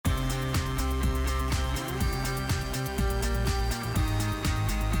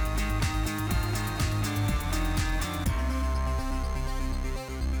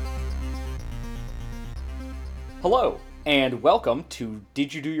Hello, and welcome to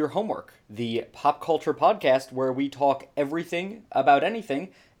Did You Do Your Homework, the pop culture podcast where we talk everything about anything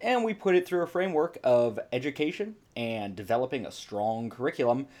and we put it through a framework of education and developing a strong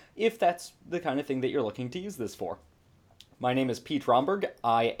curriculum if that's the kind of thing that you're looking to use this for. My name is Pete Romberg.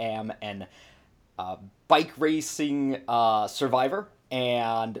 I am an bike racing survivor,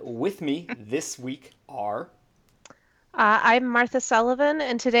 and with me this week are... I'm Martha Sullivan,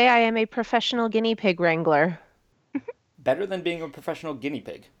 and today I am a professional guinea pig wrangler. Better than being a professional guinea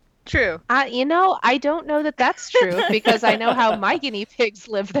pig. True. I don't know that that's true because I know how my guinea pigs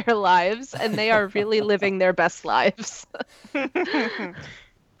live their lives, and they are really living their best lives. And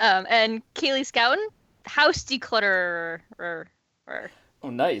Kaylee Scouten, house declutterer. Oh,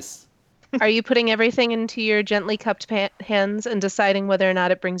 nice. Are you putting everything into your gently cupped hands and deciding whether or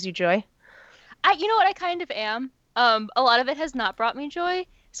not it brings you joy? You know what? I kind of am. A lot of it has not brought me joy,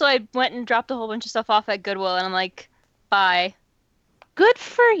 so I went and dropped a whole bunch of stuff off at Goodwill, and I'm like, bye. Good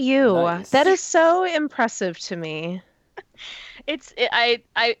for you. Nice. That is so impressive to me. It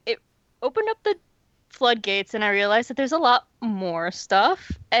opened up the floodgates, and I realized that there's a lot more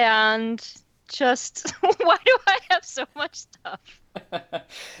stuff, and just why do I have so much stuff?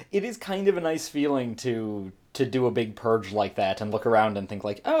 It is kind of a nice feeling to do a big purge like that and look around and think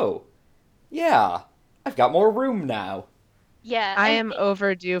like, oh, yeah, I've got more room now. Yeah, I am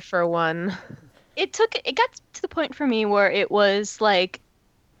overdue for one. It got to the point for me where it was like,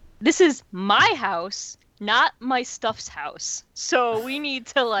 this is my house, not my stuff's house. So we need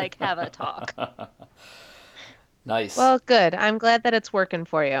to like have a talk. Nice. Well, good. I'm glad that it's working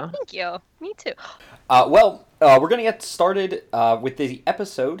for you. Thank you. Me too. We're going to get started with the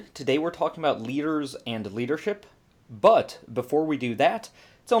episode. Today we're talking about leaders and leadership. But before we do that,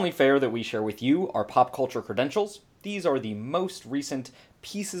 it's only fair that we share with you our pop culture credentials. These are the most recent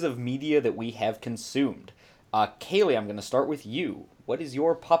pieces of media that we have consumed. Kaylee, I'm going to start with you. What is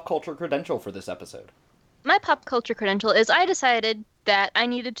your pop culture credential for this episode? My pop culture credential is I decided that I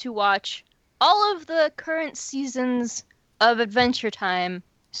needed to watch all of the current seasons of Adventure Time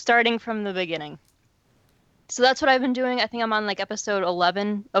starting from the beginning. So that's what I've been doing. I think I'm on like episode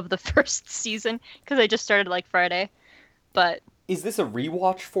 11 of the first season because I just started like Friday. But is this a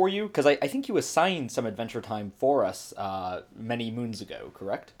rewatch for you? Because I think you assigned some Adventure Time for us many moons ago,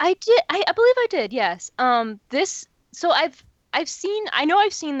 correct? I did. I believe I did. Yes. So I've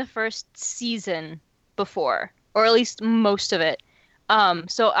seen the first season before, or at least most of it.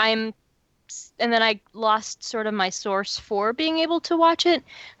 And then I lost sort of my source for being able to watch it.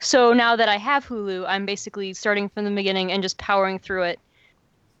 So now that I have Hulu, I'm basically starting from the beginning and just powering through it.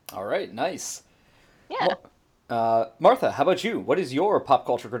 All right, nice. Yeah. Martha, how about you? What is your pop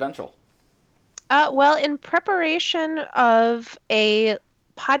culture credential? Well, in preparation of a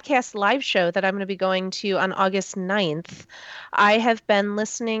podcast live show that I'm going to be going to on August 9th, I've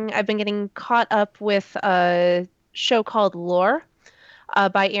been getting caught up with a show called Lore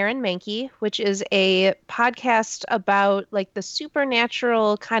by Aaron Mahnke, which is a podcast about like the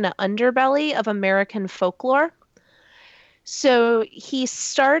supernatural kind of underbelly of American folklore. So he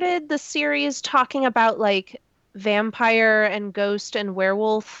started the series talking about like vampire and ghost and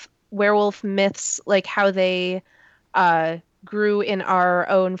werewolf myths, like how they grew in our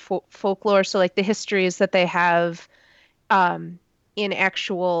own folklore. So like the histories that they have in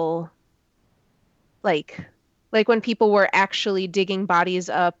actual like when people were actually digging bodies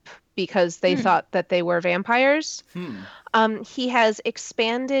up because they thought that they were vampires. He has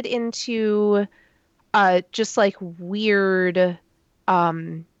expanded into just like weird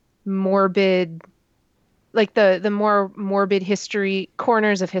morbid, like the more morbid history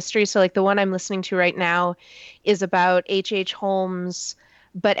corners of history. So like the one I'm listening to right now is about H.H. Holmes,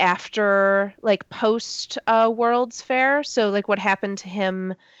 but after like post World's Fair. So like what happened to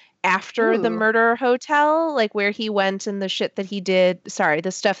him after the murder hotel, like where he went and the stuff that he did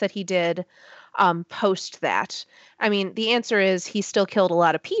post that. I mean, the answer is he still killed a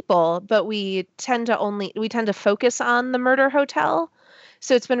lot of people, but we tend to focus on the murder hotel.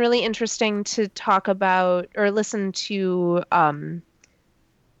 So it's been really interesting to talk about or listen to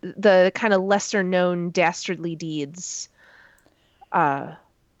the kind of lesser known dastardly deeds. But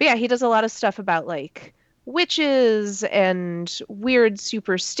yeah, he does a lot of stuff about like witches and weird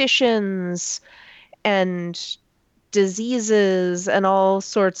superstitions and diseases and all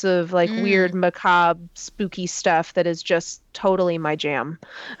sorts of like weird, macabre, spooky stuff that is just totally my jam.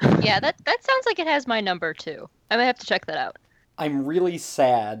 Yeah, that sounds like it has my number too. I might have to check that out. I'm really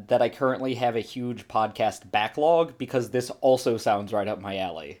sad that I currently have a huge podcast backlog because this also sounds right up my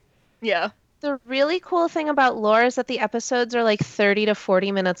alley. Yeah. The really cool thing about Lore is that the episodes are like 30 to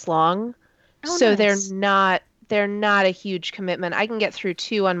 40 minutes long. Oh, So nice. they're not a huge commitment. I can get through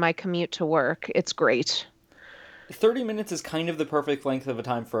 2 on my commute to work. It's great. 30 minutes is kind of the perfect length of a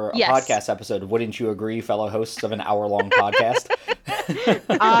time for a Yes. podcast episode. Wouldn't you agree, fellow hosts of an hour-long podcast?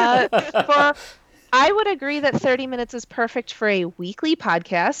 I would agree that 30 minutes is perfect for a weekly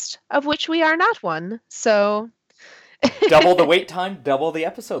podcast, of which we are not one. So Double the wait time, double the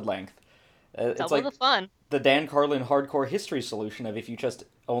episode length. It's Double like the fun. the Dan Carlin hardcore history solution of if you just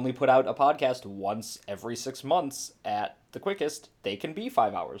only put out a podcast once every 6 months at the quickest, they can be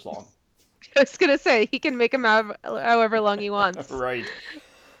 5 hours long. I was going to say, he can make them however long he wants. Right.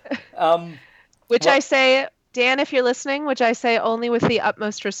 Which Well- I say, Dan, if you're listening, which I say only with the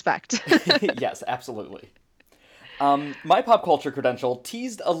utmost respect. Yes, absolutely. My pop culture credential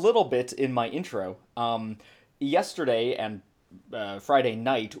teased a little bit in my intro. Yesterday and Friday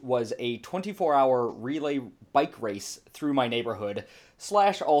night was a 24-hour relay bike race through my neighborhood, /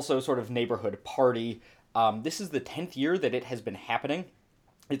 also sort of neighborhood party. This is the 10th year that it has been happening.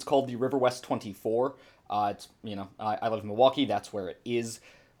 It's called the River West 24. It's, I live in Milwaukee, that's where it is.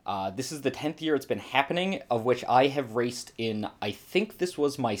 This is the 10th year it's been happening, of which I have raced in, I think this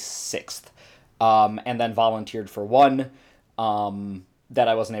was my 6th, and then volunteered for one that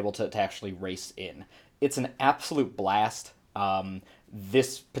I wasn't able to actually race in. It's an absolute blast.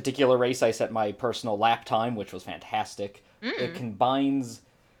 This particular race, I set my personal lap time, which was fantastic. It combines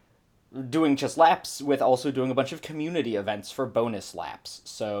doing just laps with also doing a bunch of community events for bonus laps.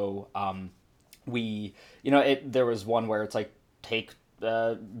 So there was one where it's like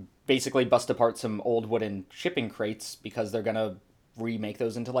basically bust apart some old wooden shipping crates because they're gonna remake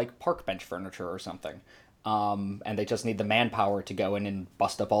those into like park bench furniture or something. And they just need the manpower to go in and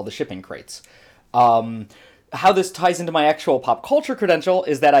bust up all the shipping crates. How this ties into my actual pop culture credential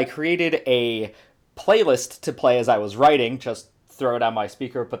is that I created a playlist to play as I was writing, just throw it on my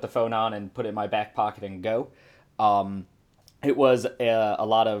speaker, put the phone on, and put it in my back pocket and go. It was a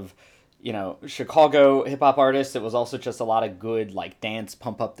lot of, Chicago hip-hop artists. It was also just a lot of good, like, dance,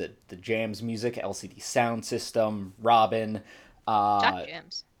 pump up the jams music, LCD Sound System, Robin. Jock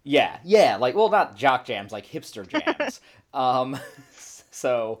jams. Yeah, not jock jams, like hipster jams.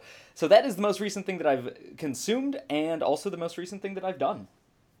 So that is the most recent thing that I've consumed, and also the most recent thing that I've done.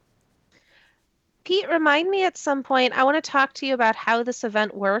 Pete, remind me at some point. I want to talk to you about how this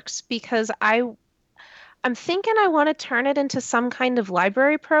event works because I'm thinking I want to turn it into some kind of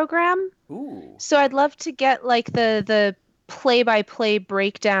library program. Ooh. So I'd love to get like the play-by-play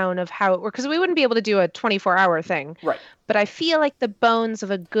breakdown of how it works, because we wouldn't be able to do a 24-hour thing. Right. But I feel like the bones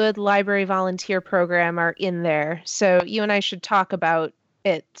of a good library volunteer program are in there. So you and I should talk about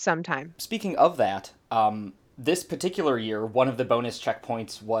it sometime. Speaking of that, this particular year, one of the bonus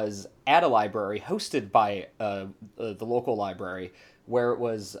checkpoints was at a library hosted by the local library, where it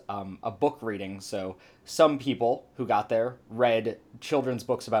was a book reading. So some people who got there read children's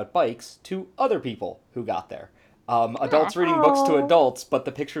books about bikes to other people who got there. Adults reading books to adults, but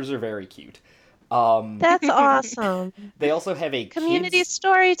the pictures are very cute. That's awesome. They also have a Community kids...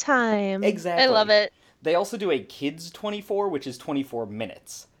 story time. Exactly. I love it. They also do a kids 24, which is 24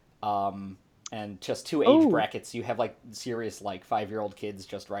 minutes. And just 2 age brackets. You have like serious like 5-year-old kids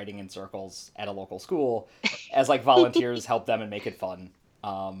just riding in circles at a local school as like volunteers help them and make it fun.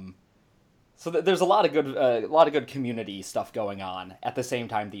 So there's a lot of good community stuff going on at the same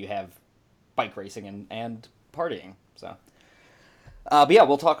time that you have bike racing and partying. So, but yeah,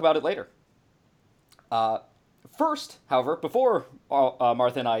 we'll talk about it later. First, however, before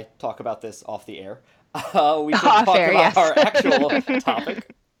Martha and I talk about this off the air, we should talk about our actual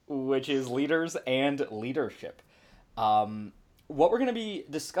topic, which is leaders and leadership. What we're going to be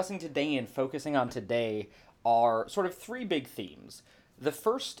discussing today and focusing on today are sort of 3 big themes. The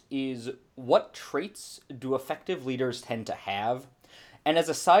first is, what traits do effective leaders tend to have? And as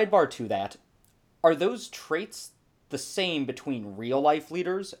a sidebar to that, are those traits the same between real-life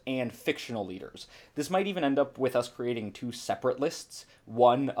leaders and fictional leaders? This might even end up with us creating 2 separate lists.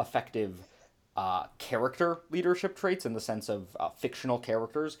 One, effective character leadership traits in the sense of fictional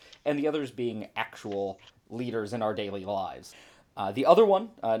characters, and the others being actual leaders in our daily lives. The other one,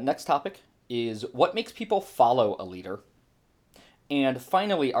 next topic, is what makes people follow a leader? And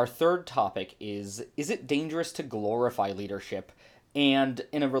finally, our third topic is it dangerous to glorify leadership? And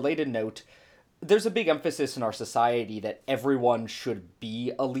in a related note, there's a big emphasis in our society that everyone should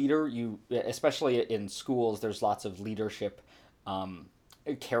be a leader. Especially in schools, there's lots of leadership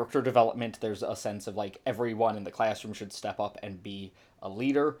character development. There's a sense of like everyone in the classroom should step up and be a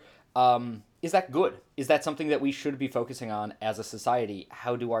leader. Is that good? Is that something that we should be focusing on as a society?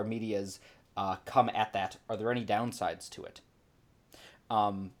 How do our medias come at that? Are there any downsides to it?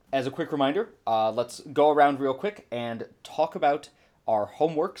 As a quick reminder, let's go around real quick and talk about our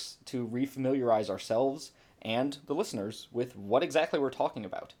homeworks to refamiliarize ourselves and the listeners with what exactly we're talking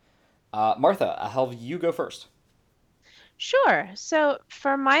about. Martha, I'll have you go first. Sure. So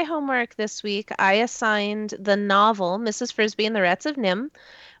for my homework this week, I assigned the novel Mrs. Frisby and the Rats of Nim,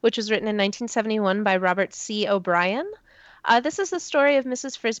 which was written in 1971 by Robert C. O'Brien. This is the story of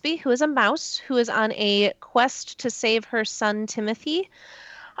Mrs. Frisby, who is a mouse who is on a quest to save her son Timothy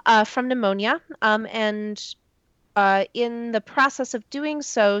from pneumonia, and in the process of doing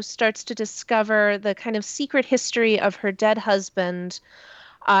so, starts to discover the kind of secret history of her dead husband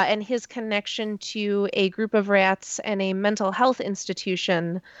and his connection to a group of rats and a mental health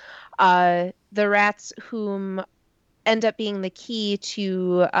institution. The rats whom end up being the key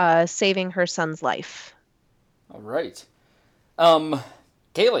to saving her son's life. All right.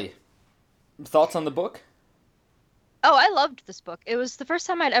 Kaylee, thoughts on the book? Oh, I loved this book. It was the first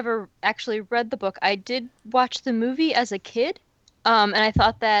time I'd ever actually read the book. I did watch the movie as a kid, and I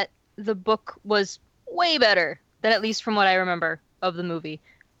thought that the book was way better than at least from what I remember of the movie.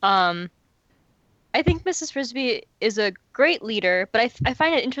 I think Mrs. Frisby is a great leader, but I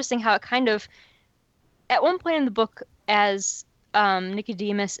find it interesting how it kind of, at one point in the book, as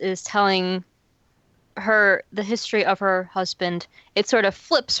Nicodemus is telling her the history of her husband, it sort of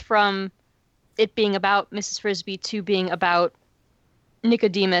flips from it being about Mrs. Frisby to being about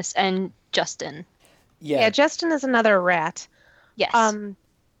Nicodemus and Justin. Yeah, Justin is another rat. Yes.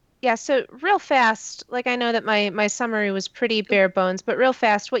 Yeah, so real fast, like I know that my summary was pretty bare bones, but real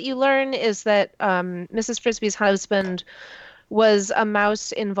fast, what you learn is that Mrs. Frisby's husband was a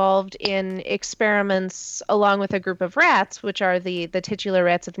mouse involved in experiments along with a group of rats, which are the titular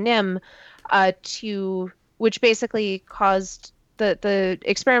rats of Nim, which basically caused the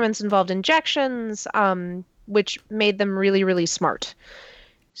experiments involved injections, which made them really, really smart.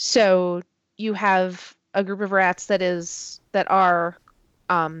 So you have a group of rats that are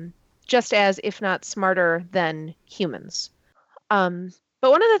just as, if not smarter than humans. But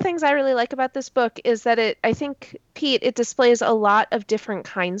one of the things I really like about this book is that I think, Pete, it displays a lot of different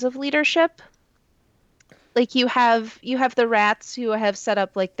kinds of leadership. Like you have the rats who have set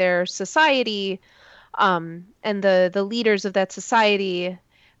up like their society, and the leaders of that society.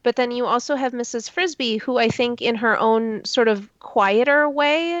 But then you also have Mrs. Frisby, who I think in her own sort of quieter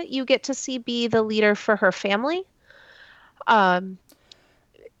way, you get to see be the leader for her family. And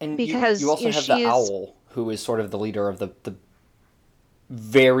because you also have the owl, who is sort of the leader of the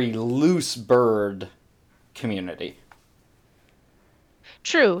very loose bird community.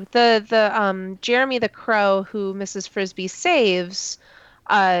 True. The Jeremy the crow, who Mrs. Frisby saves,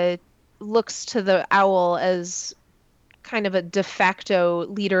 looks to the owl as kind of a de facto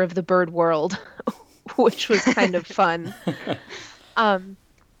leader of the bird world, which was kind of fun. But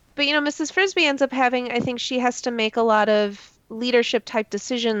Mrs. Frisby ends up having, I think she has to make a lot of leadership type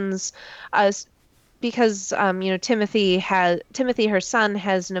decisions, because Timothy, her son,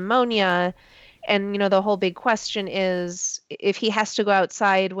 has pneumonia, and the whole big question is if he has to go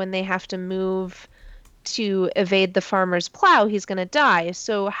outside when they have to move to evade the farmer's plow, he's going to die.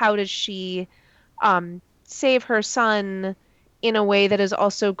 So how does she save her son in a way that is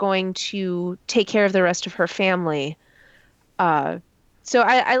also going to take care of the rest of her family? So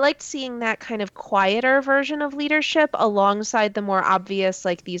I liked seeing that kind of quieter version of leadership alongside the more obvious,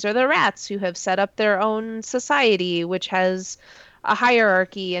 like these are the rats who have set up their own society, which has a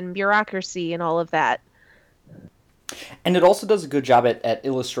hierarchy and bureaucracy and all of that. And it also does a good job at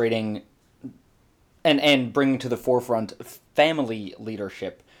illustrating and bringing to the forefront family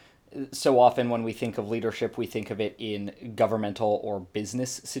leadership. So often when we think of leadership, we think of it in governmental or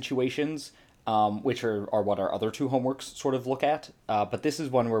business situations, which are what our other two homeworks sort of look at. But this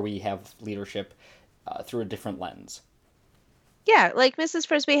is one where we have leadership through a different lens. Yeah, like Mrs.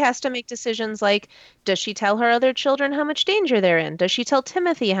 Frisby has to make decisions like, does she tell her other children how much danger they're in? Does she tell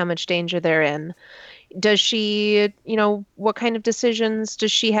Timothy how much danger they're in? Does she, what kind of decisions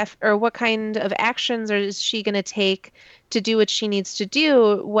does she have, or what kind of actions is she going to take to do what she needs to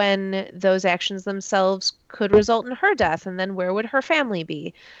do when those actions themselves could result in her death? And then where would her family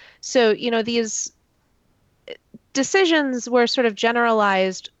be? So, these decisions were sort of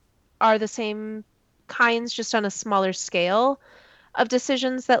generalized are the same kinds, just on a smaller scale, of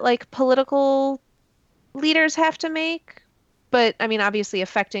decisions that like political leaders have to make, but I mean obviously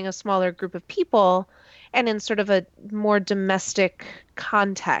affecting a smaller group of people and in sort of a more domestic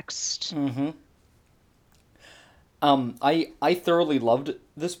context. Mm-hmm. I thoroughly loved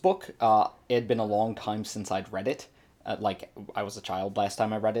this book. It had been a long time since I'd read it, like I was a child last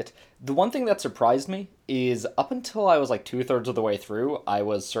time I read it. The one thing that surprised me is up until I was like 2/3 of the way through, I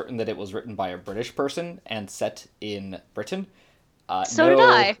was certain that it was written by a British person and set in Britain. So no, did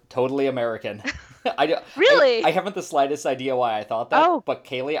I. Totally American. Really? I haven't the slightest idea why I thought that. Oh. But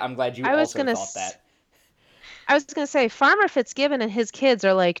Kaylee, I'm glad you I was also gonna thought that. I was going to say Farmer Fitzgibbon and his kids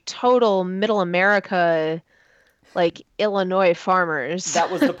are like total middle America, like Illinois farmers.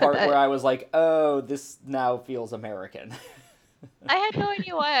 That was the part where I was like, oh, this now feels American. I had no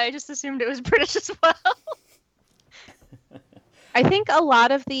idea why. I just assumed it was British as well. I think a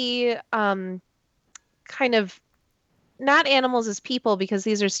lot of the kind of not animals as people, because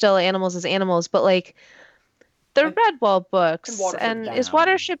these are still animals as animals, but like the And- Redwall books. and Watership And is Down.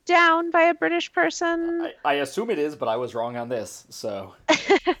 Watership Down by a British person? I assume it is, but I was wrong on this, so.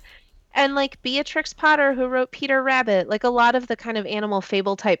 And like Beatrix Potter, who wrote Peter Rabbit, like a lot of the kind of animal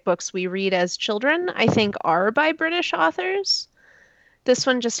fable type books we read as children, I think are by British authors. This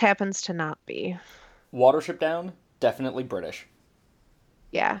one just happens to not be. Watership Down, definitely British.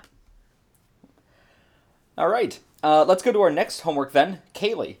 Yeah. All right, let's go to our next homework then.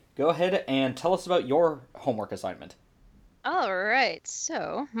 Kaylee, go ahead and tell us about your homework assignment. All right.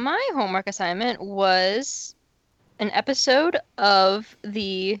 So, my homework assignment was an episode of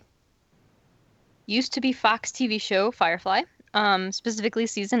the used to be Fox TV show Firefly, specifically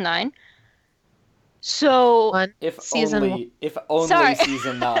season 9. So, One. If Season only, if only Sorry.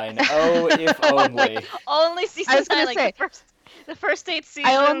 season 9. Oh, if only. only season I was 9, gonna like say, the first 8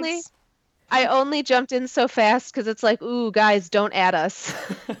 seasons. I only jumped in so fast because it's like, ooh, guys, don't add us.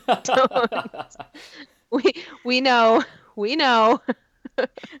 We know. We know.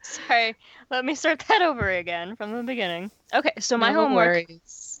 Sorry, let me start that over again from the beginning. Okay, so my No homework.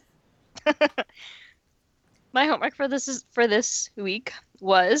 worries. My homework for this week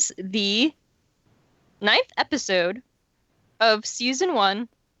was the 9th episode of season 1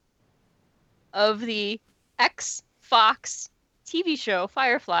 of the Fox TV show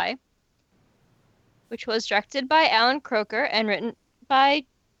Firefly, which was directed by Alan Croker and written by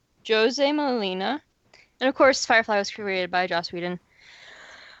Jose Molina. And of course, Firefly was created by Joss Whedon.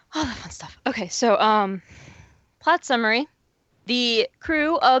 All the fun stuff. Okay, so plot summary. The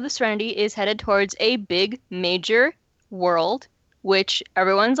crew of the Serenity is headed towards a big major world, which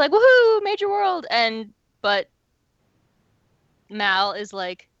everyone's like, woohoo, major world, but Mal is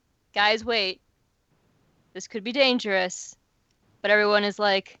like, guys, wait, this could be dangerous. But everyone is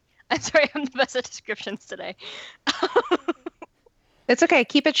like, I'm sorry, I'm the best at descriptions today. It's okay.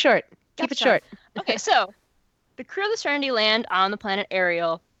 Keep it short. Keep it Gotcha. short. Okay, so the crew of the Serenity land on the planet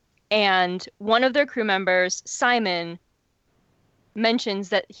Ariel, and one of their crew members, Simon, mentions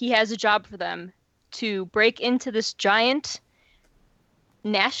that he has a job for them to break into this giant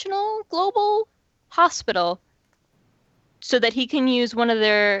national global hospital so that he can use one of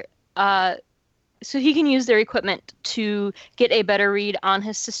their their equipment to get a better read on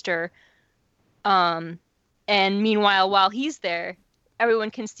his sister. And meanwhile, while he's there,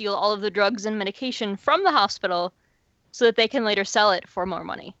 everyone can steal all of the drugs and medication from the hospital so that they can later sell it for more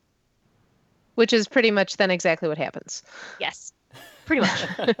money. Which is pretty much then exactly what happens. Yes, pretty much.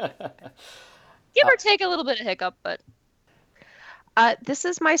 Give or take a little bit of hiccup, but This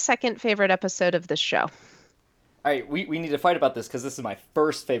is my second favorite episode of this show. All right, we need to fight about this because this is my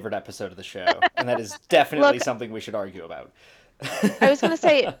first favorite episode of the show, and that is definitely Look, something we should argue about. I was going to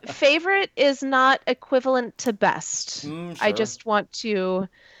say favorite is not equivalent to best. I Sure. just want to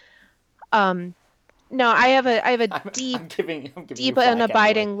no, I have a deep I'm giving you deep flack and anyway.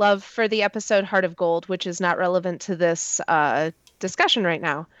 abiding love for the episode Heart of Gold, which is not relevant to this discussion right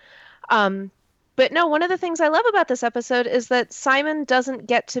now. But no, one of the things I love about this episode is that Simon doesn't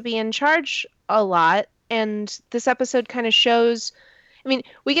get to be in charge a lot. And this episode kind of shows, I mean,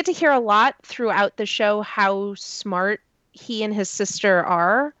 we get to hear a lot throughout the show how smart he and his sister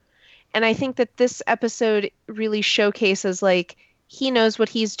are. And I think that this episode really showcases, like, he knows what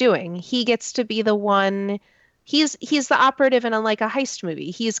he's doing. He gets to be the one. He's the operative in like a heist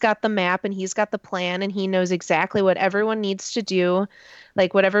movie. He's got the map and he's got the plan and he knows exactly what everyone needs to do,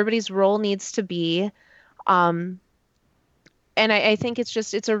 like what everybody's role needs to be. And I think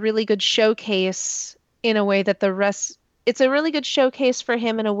it's a really good showcase in a way that it's a really good showcase for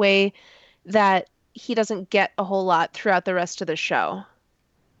him in a way that he doesn't get a whole lot throughout the rest of the show.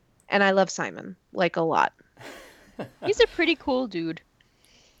 And I love Simon, like, a lot. he's a pretty cool dude.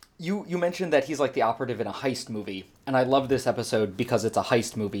 You mentioned that he's like the operative in a heist movie, and I love this episode because it's a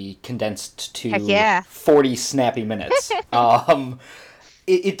heist movie condensed to Heck yeah. 40 snappy minutes.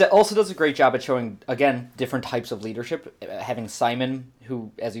 It also does a great job at showing, again, different types of leadership. Having Simon,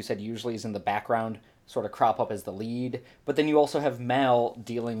 who, as you said, usually is in the background, sort of crop up as the lead. But then you also have Mal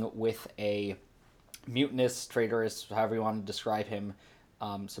dealing with a mutinous, traitorous, however you want to describe him,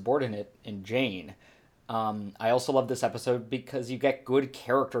 subordinate in Jane. I also love this episode because you get good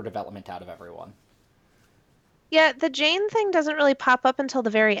character development out of everyone. Yeah, the Jane thing doesn't really pop up until the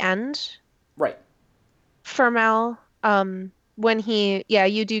very end Right. for Mal. When you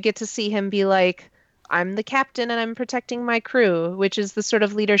do get to see him be like, I'm the captain and I'm protecting my crew, which is the sort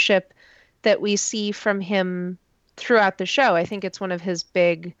of leadership that we see from him throughout the show. I think it's one of his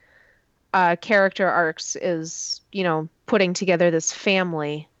big character arcs is, putting together this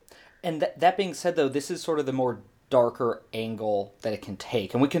family. And that being said, though, this is sort of the more darker angle that it can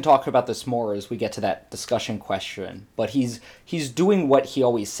take, and we can talk about this more as we get to that discussion question. But he's doing what he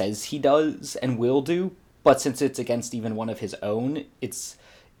always says he does and will do, but since it's against even one of his own, it's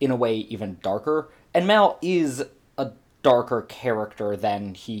in a way even darker. And Mal is a darker character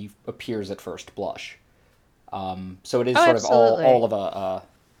than he appears at first blush. So it is sort absolutely. of all of a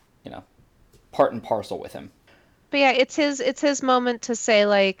part and parcel with him. But yeah, it's his moment to say,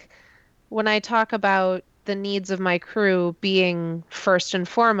 like, when I talk about the needs of my crew being first and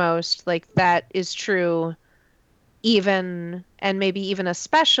foremost, like, that is true even, and maybe even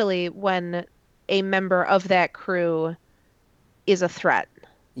especially, when a member of that crew is a threat.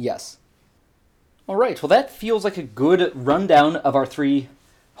 Yes. All right, well, that feels like a good rundown of our 3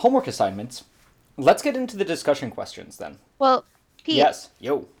 homework assignments. Let's get into the discussion questions then. Well, Pete, Yes,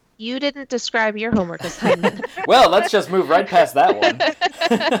 yo. you didn't describe your homework assignment. Well, let's just move right past that one.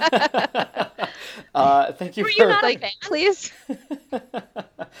 Thank you Were for... you not a Like, fan?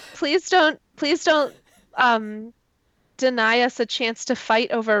 please don't deny us a chance to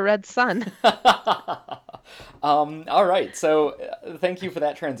fight over a red sun. All right, so thank you for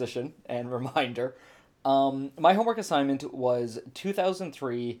that transition and reminder. My homework assignment was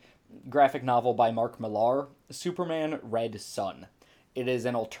 2003 graphic novel by Mark Millar, Superman Red Sun. It is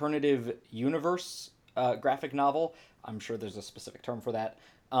an alternative universe graphic novel. I'm sure there's a specific term for that.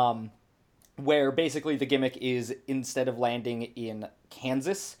 Where basically the gimmick is, instead of landing in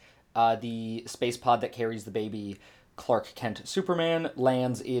Kansas, the space pod that carries the baby Clark Kent Superman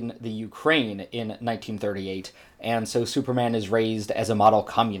lands in the Ukraine in 1938, and so Superman is raised as a model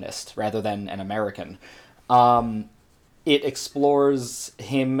communist rather than an American. It explores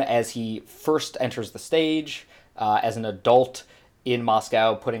him as he first enters the stage as an adult in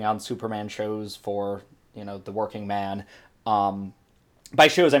Moscow, putting on Superman shows for, the working man. By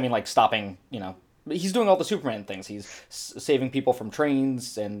shows, I mean, like, stopping, he's doing all the Superman things. He's saving people from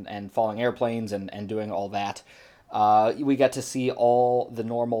trains and falling airplanes and doing all that. We get to see all the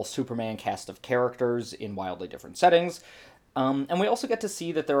normal Superman cast of characters in wildly different settings. And we also get to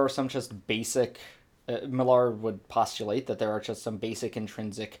see that there are some just basic... Millar would postulate that there are just some basic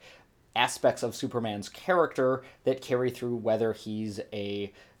intrinsic aspects of Superman's character that carry through whether he's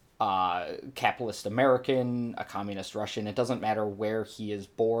a capitalist American, a communist Russian. It doesn't matter where he is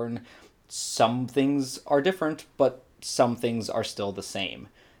born. Some things are different, but some things are still the same.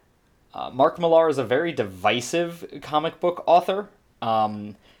 Mark Millar is a very divisive comic book author.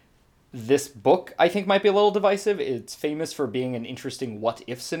 This book, I think, might be a little divisive. It's famous for being an interesting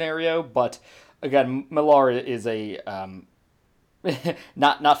what-if scenario, but again, Millar is a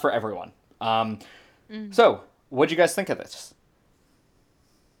not for everyone. So, what'd you guys think of this?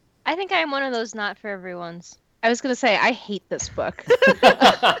 I think I'm one of those not for everyone's. I was going to say, I hate this book.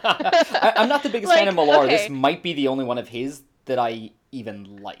 I'm not the biggest fan of Millar. okay. This might be the only one of his that I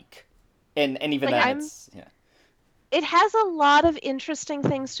even like. And even then, it's... Yeah. It has a lot of interesting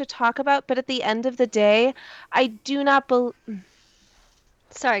things to talk about, but at the end of the day, I do not believe...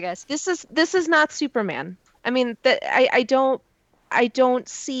 Sorry, guys. This is not Superman. I mean, I don't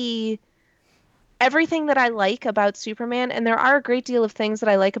see everything that I like about Superman, and there are a great deal of things that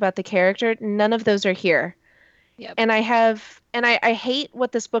I like about the character. None of those are here. Yep. And I hate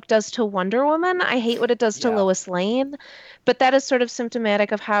what this book does to Wonder Woman. I hate what it does to Lois Lane. But that is sort of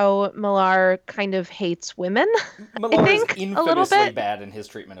symptomatic of how Millar kind of hates women. Millar is a little infamously bit. bad in his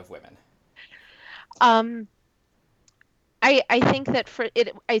treatment of women. I think that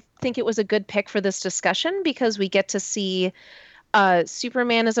I think it was a good pick for this discussion because we get to see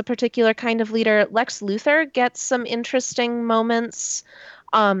Superman as a particular kind of leader. Lex Luthor gets some interesting moments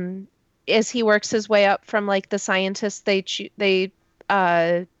as he works his way up from, like, the scientists they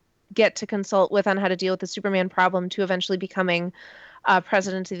get to consult with on how to deal with the Superman problem to eventually becoming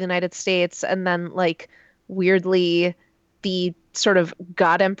president of the United States, and then, like, weirdly the sort of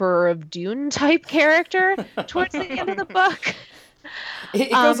God Emperor of Dune type character towards the end of the book.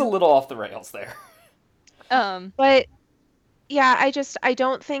 It goes a little off the rails there. But yeah, I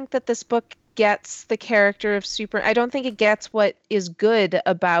don't think that this book gets the character of I don't think it gets what is good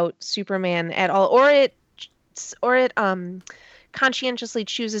about Superman at all, or it conscientiously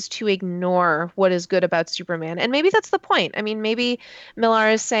chooses to ignore what is good about Superman. And maybe that's the point. I mean, maybe Millar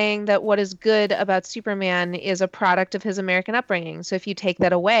is saying that what is good about Superman is a product of his American upbringing. So if you take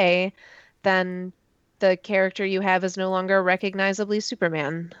that away, then the character you have is no longer recognizably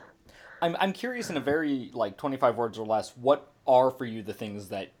Superman. I'm curious, in a very, like, 25 words or less, what are for you the things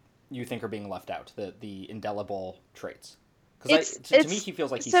that you think are being left out, the indelible traits? Because to me, he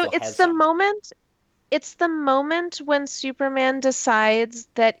feels like he so still it's has the some. moment it's the moment when Superman decides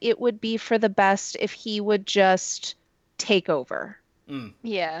that it would be for the best if he would just take over. Mm.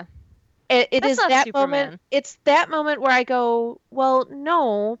 Yeah. It That's is not that Superman. moment. It's that moment where I go, well,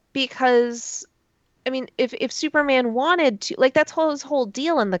 no, because I mean, if Superman wanted to, like, that's his whole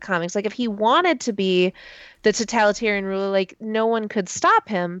deal in the comics. Like, if he wanted to be the totalitarian ruler, like, no one could stop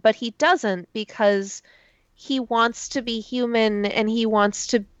him, but he doesn't because he wants to be human and he wants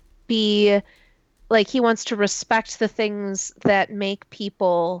to be like he wants to respect the things that make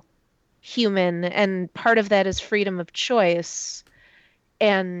people human, and part of that is freedom of choice.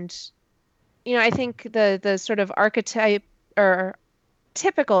 And I think the sort of archetype or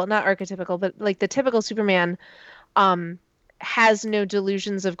typical, not archetypical, but like the typical Superman um has no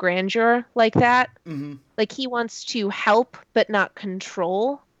delusions of grandeur like that. Mm-hmm. Like he wants to help but not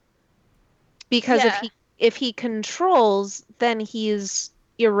control, because Yeah. if he controls, then he's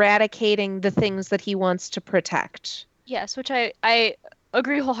eradicating the things that he wants to protect. Yes, which I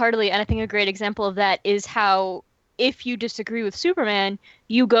agree wholeheartedly, and I think a great example of that is how if you disagree with Superman,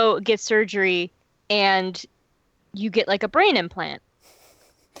 you go get surgery and you get like a brain implant.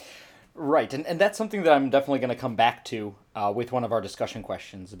 Right, and that's something that I'm definitely going to come back to with one of our discussion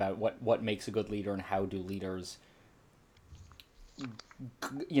questions about what makes a good leader and how do leaders,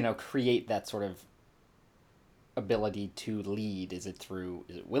 create that sort of ability to lead. Is it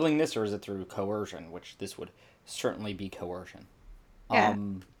willingness, or is it through coercion? Which this would certainly be coercion. Yeah.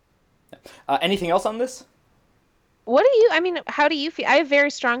 Anything else on this? How do you feel? I have very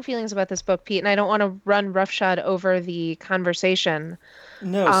strong feelings about this book, Pete, and I don't want to run roughshod over the conversation.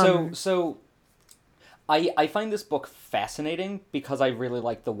 No, so I find this book fascinating because I really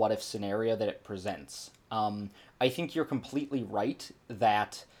like the what if scenario that it presents. I think you're completely right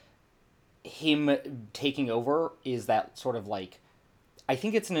that him taking over is that sort of like, I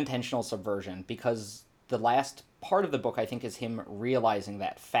think it's an intentional subversion, because the last part of the book I think is him realizing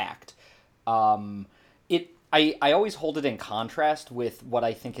that fact. I always hold it in contrast with what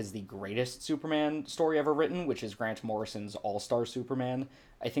I think is the greatest Superman story ever written, which is Grant Morrison's All-Star Superman.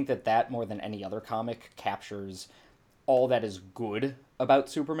 I think that more than any other comic captures all that is good about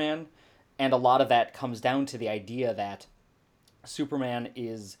Superman, and a lot of that comes down to the idea that Superman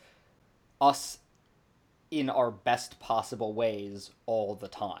is us in our best possible ways all the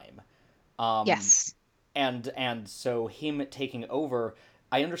time. Yes. And so him taking over,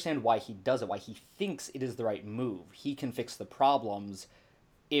 I understand why he does it, why he thinks it is the right move. He can fix the problems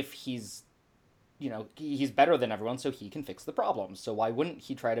if he's better than everyone, so he can fix the problems. So why wouldn't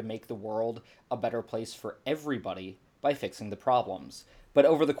he try to make the world a better place for everybody by fixing the problems? But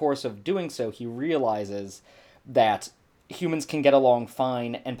over the course of doing so, he realizes that humans can get along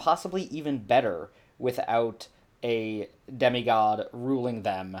fine and possibly even better without a demigod ruling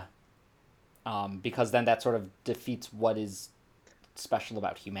them, because then that sort of defeats what is special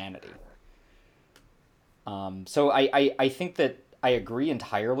about humanity. So I think that I agree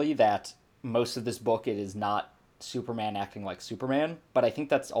entirely that most of this book, it is not Superman acting like Superman, but I think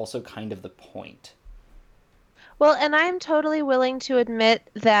that's also kind of the point. Well, and I'm totally willing to admit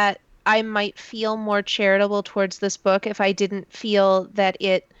that I might feel more charitable towards this book if I didn't feel that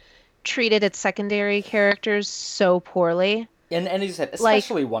it treated its secondary characters so poorly. And as you said, Like,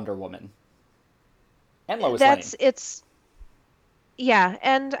 especially Wonder Woman and Lois Lane. Yeah,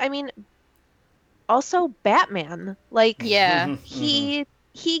 and I mean, also Batman. Like, Yeah. he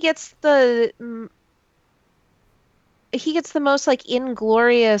gets the most like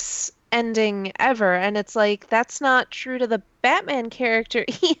inglorious ending ever, and it's like that's not true to the Batman character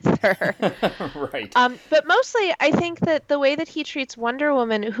either. Right. But mostly I think that the way that he treats Wonder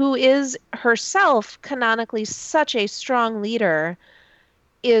Woman, who is herself canonically such a strong leader,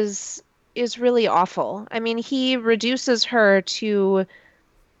 is really awful. I mean, he reduces her to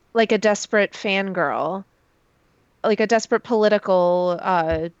like a desperate fangirl, like a desperate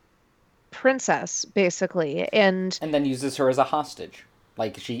political princess, basically. And then uses her as a hostage.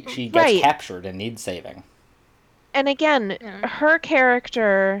 Like, she gets right. captured and needs saving. And again, Yeah. her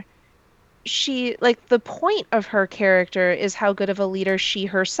character she, like, the point of her character is how good of a leader she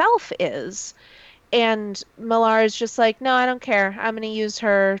herself is. And Millar is just like, no, I don't care. I'm going to use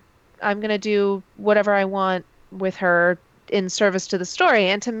her. I'm going to do whatever I want with her in service to the story.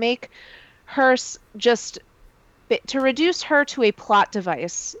 And to make her just to reduce her to a plot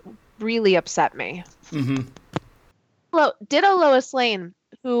device really upset me. Mm-hmm. Ditto Lois Lane,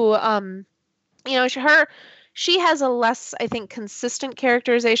 who, she has a less, I think, consistent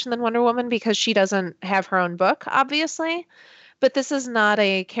characterization than Wonder Woman because she doesn't have her own book, obviously. But this is not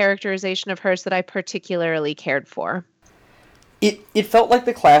a characterization of hers that I particularly cared for. It felt like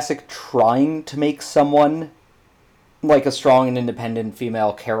the classic trying to make someone like a strong and independent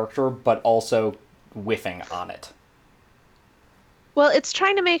female character, but also whiffing on it. Well, it's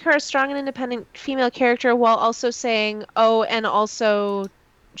trying to make her a strong and independent female character while also saying, oh, and also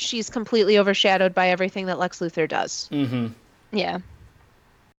she's completely overshadowed by everything that Lex Luthor does. Mm-hmm. Yeah.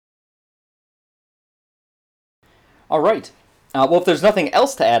 All right. Well, if there's nothing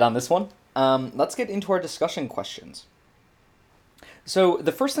else to add on this one, let's get into our discussion questions. So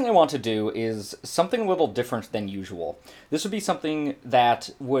the first thing I want to do is something a little different than usual. This would be something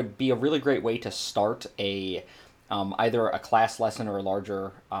that would be a really great way to start a either a class lesson or a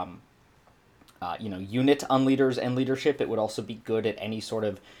larger unit on leaders and leadership. It would also be good at any sort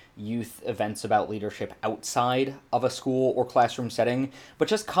of youth events about leadership outside of a school or classroom setting, but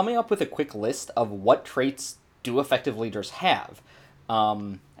just coming up with a quick list of what traits do effective leaders have.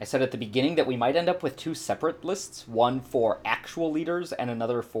 I said at the beginning that we might end up with two separate lists, one for actual leaders and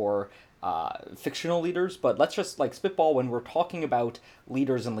another for fictional leaders, but let's just spitball when we're talking about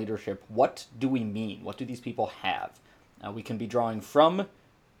leaders and leadership. What do we mean? What do these people have? We can be drawing from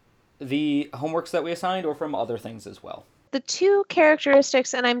the homeworks that we assigned or from other things as well. The two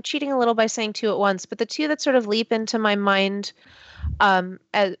characteristics, and I'm cheating a little by saying two at once, but the two that sort of leap into my mind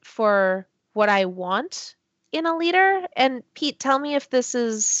for what I want in a leader, and Pete, tell me if this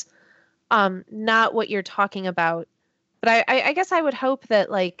is not what you're talking about, but I guess I would hope that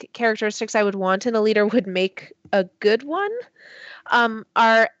characteristics I would want in a leader would make a good one,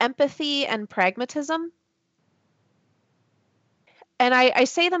 are empathy and pragmatism. And I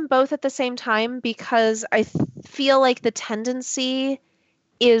say them both at the same time because I feel like the tendency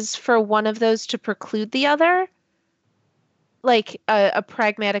is for one of those to preclude the other. Like a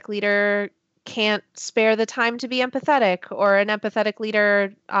pragmatic leader can't spare the time to be empathetic, or an empathetic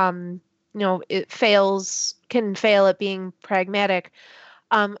leader, can fail at being pragmatic.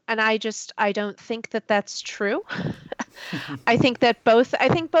 And I don't think that that's true. I think both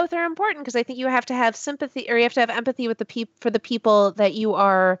are important because I think you have to have sympathy, or you have to have empathy with for the people that you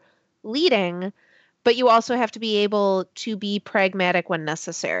are leading, but you also have to be able to be pragmatic when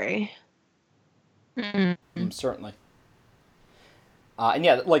necessary. Certainly. And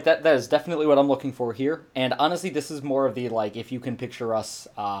yeah, that is definitely what I'm looking for here. And honestly, this is more of the, if you can picture us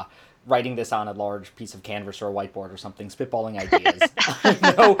writing this on a large piece of canvas or a whiteboard or something, spitballing ideas.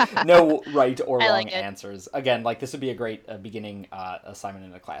 no right or wrong answers. Again, this would be a great beginning assignment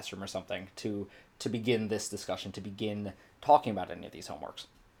in a classroom or something to begin this discussion, to begin talking about any of these homeworks.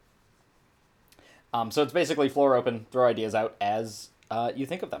 So it's basically floor open, throw ideas out as you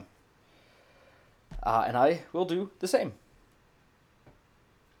think of them. And I will do the same.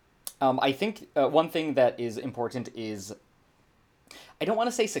 I think one thing that is important is, I don't want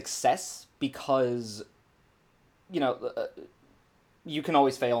to say success because, you can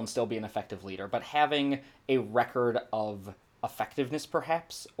always fail and still be an effective leader, but having a record of effectiveness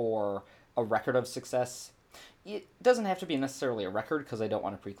perhaps, or a record of success. It doesn't have to be necessarily a record because I don't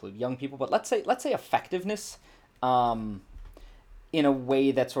want to preclude young people, but let's say effectiveness in a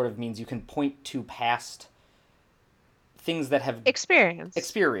way that sort of means you can point to past things that have experience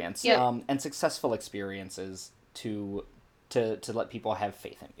yeah. And successful experiences to let people have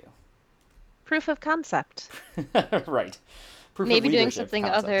faith in you. Proof of concept. Right. Proof Maybe of doing something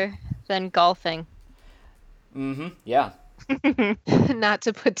concept. other than golfing. Mm-hmm. Yeah. Not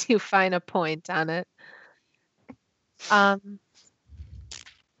to put too fine a point on it. Yeah,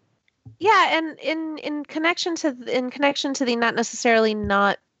 and in connection to the not necessarily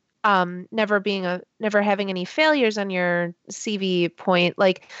not never having any failures on your CV point,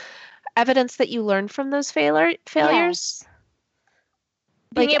 evidence that you learned from those failures. Yes.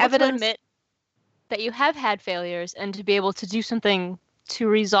 Being able evidence to admit that you have had failures and to be able to do something to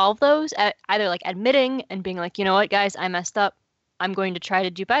resolve those, either admitting and being you know what, guys, I messed up. I'm going to try to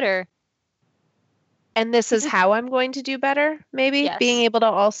do better. And this is how I'm going to do better, maybe? Yes. Being able to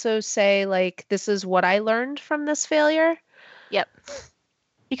also say, this is what I learned from this failure. Yep.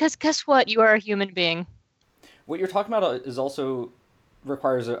 Because guess what? You are a human being. What you're talking about is also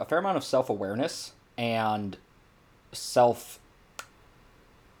requires a fair amount of self-awareness and self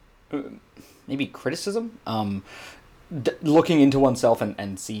maybe criticism, looking into oneself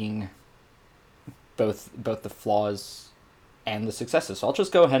and seeing both the flaws and the successes. So I'll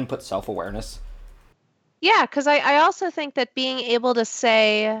just go ahead and put self-awareness. Yeah, because I also think that being able to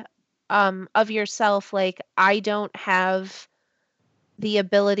say of yourself, like, I don't have the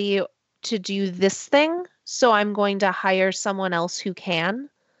ability to do this thing, so I'm going to hire someone else who can.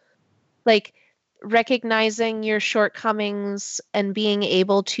 Like, recognizing your shortcomings and being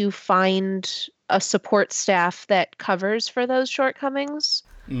able to find a support staff that covers for those shortcomings.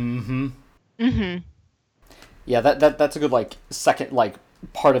 Mm-hmm. Mm-hmm. Yeah, that's a good, like, second, like,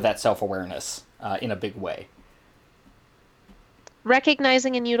 part of that self-awareness in a big way.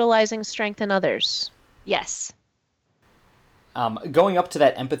 Recognizing and utilizing strength in others. Yes. Going up to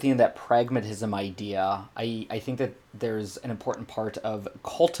that empathy and that pragmatism idea, I think that there's an important part of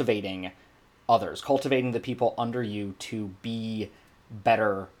cultivating others, cultivating the people under you to be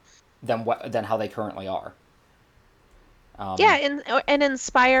better than how they currently are. Yeah, and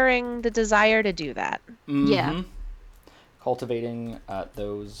inspiring the desire to do that. Yeah. Cultivating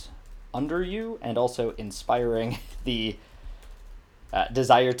those under you, and also inspiring the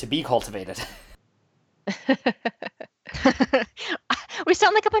desire to be cultivated. We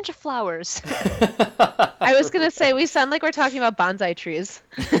sound like a bunch of flowers. I was going to say, we sound like we're talking about bonsai trees.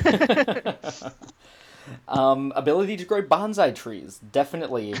 Ability to grow bonsai trees.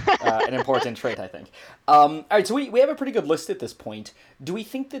 Definitely an important trait, I think. All right, so we have a pretty good list at this point. Do we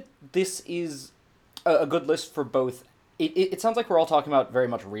think that this is a good list for both? It sounds like we're all talking about very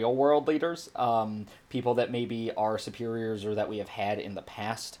much real-world leaders, people that maybe are superiors or that we have had in the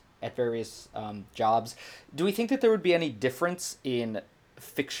past at various jobs. Do we think that there would be any difference in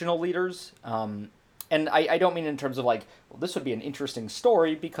fictional leaders? And I don't mean in terms of like, well, this would be an interesting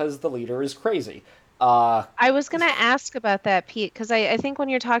story because the leader is crazy. I was going to ask about that, Pete, because I think when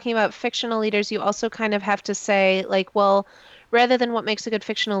you're talking about fictional leaders, you also kind of have to say, like, well, rather than what makes a good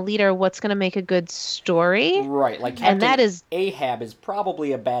fictional leader, what's going to make a good story? Right, like And that is Ahab is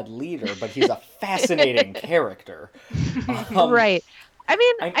probably a bad leader, but he's a fascinating character. right. I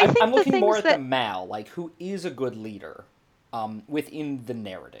mean, I think I'm looking the more things at that the Mal, like who is a good leader within the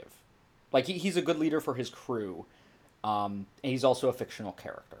narrative. Like he's a good leader for his crew, and he's also a fictional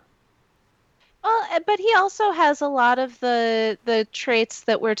character. well, but he also has a lot of the traits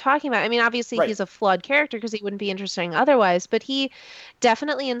that we're talking about. I mean, obviously Right. he's a flawed character because he wouldn't be interesting otherwise, but he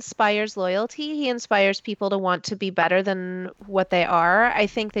definitely inspires loyalty. He inspires people to want to be better than what they are. I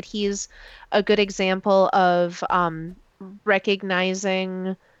think that he's a good example of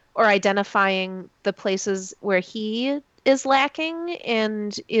recognizing or identifying the places where he is lacking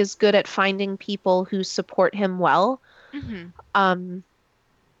and is good at finding people who support him well. Mm-hmm.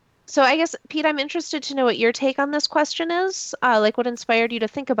 So I guess, Pete, I'm interested to know what your take on this question is. Like what inspired you to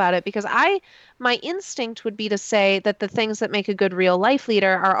think about it? Because my instinct would be to say that the things that make a good real life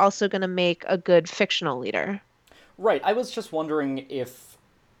leader are also going to make a good fictional leader. Right. I was just wondering if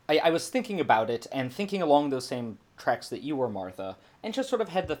I was thinking about it and thinking along those same tracks that you were, Martha, and just sort of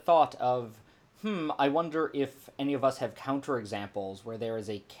had the thought of, I wonder if any of us have counterexamples where there is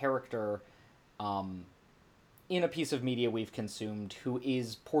a character in a piece of media we've consumed who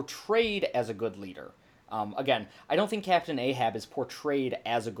is portrayed as a good leader. Again, I don't think Captain Ahab is portrayed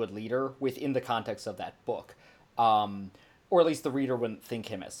as a good leader within the context of that book. Or at least the reader wouldn't think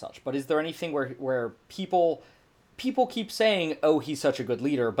him as such. But is there anything where people keep saying, oh, he's such a good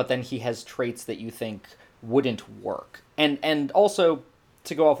leader, but then he has traits that you think wouldn't work? And also,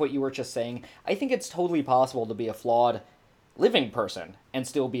 to go off what you were just saying, I think it's totally possible to be a flawed living person and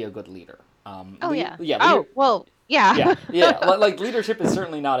still be a good leader. Yeah. Oh, well, yeah. Yeah. Like leadership is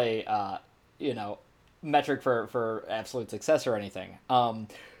certainly not a metric for absolute success or anything.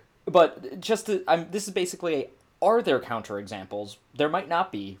 But just this is basically are there counterexamples? There might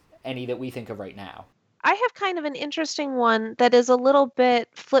not be any that we think of right now. I have kind of an interesting one that is a little bit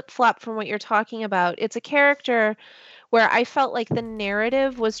flip-flop from what you're talking about. It's a character where I felt like the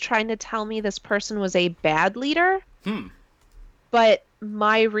narrative was trying to tell me this person was a bad leader. But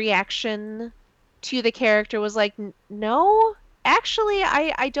my reaction to the character was like, no, actually,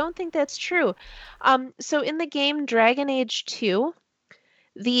 I don't think that's true. So in the game Dragon Age 2,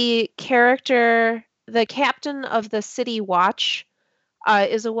 the character, the captain of the City Watch,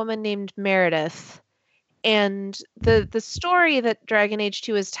 is a woman named Meredith. And the story that Dragon Age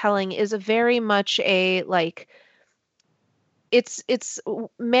 2 is telling is a very much a like it's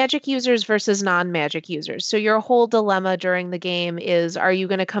magic users versus non-magic users. So your whole dilemma during the game is, are you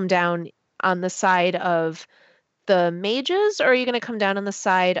going to come down on the side of the mages, or are you going to come down on the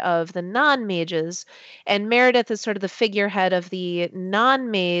side of the non-mages? And Meredith is sort of the figurehead of the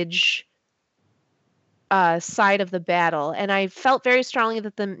non-mage side of the battle. And I felt very strongly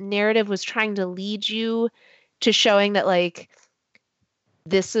that the narrative was trying to lead you to showing that, like,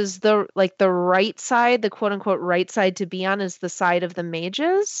 this is the right side, the quote unquote right side to be on is the side of the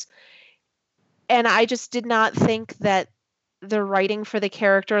mages. And I just did not think that the writing for the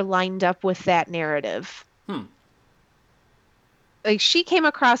character lined up with that narrative. Like, she came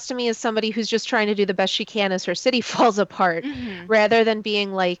across to me as somebody who's just trying to do the best she can as her city falls apart, rather than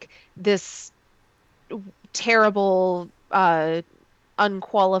being like this terrible,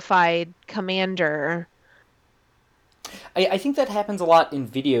 unqualified commander. I think that happens a lot in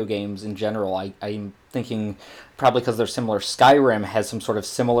video games in general. I'm thinking probably because they're similar. Skyrim has some sort of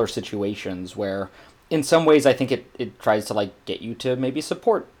similar situations where, in some ways, I think it tries to like get you to maybe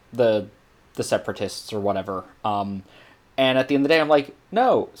support the separatists or whatever. And at the end of the day, I'm like,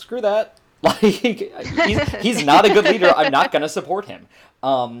 no, screw that. Like, he's not a good leader. I'm not going to support him.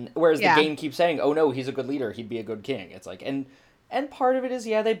 Whereas the game keeps saying, oh no, he's a good leader. He'd be a good king. It's like, and part of it is,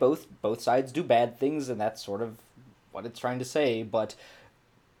 yeah, they both sides do bad things, and that's sort of what it's trying to say. But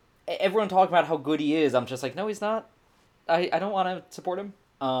everyone talking about how good he is, I'm just like, no, he's not. I don't want to support him.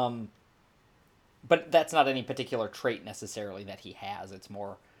 But that's not any particular trait necessarily that he has. It's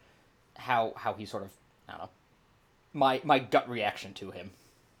more how he sort of, I don't know, my gut reaction to him.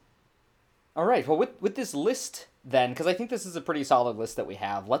 All right, well, with this list, then, because I think this is a pretty solid list that we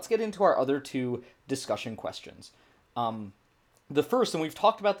have, let's get into our other two discussion questions. The first, and we've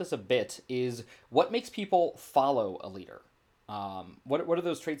talked about this a bit, is what makes people follow a leader? What are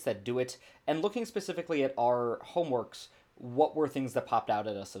those traits that do it? And looking specifically at our homeworks, what were things that popped out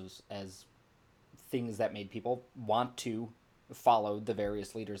at us as things that made people want to follow the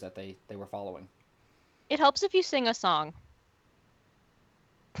various leaders that they were following? It helps if you sing a song.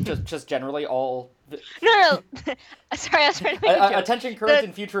 Just generally all... No. Sorry, I was trying to make a joke. Attention current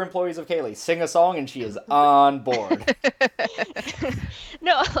and future employees of Kaylee. Sing a song and she is on board.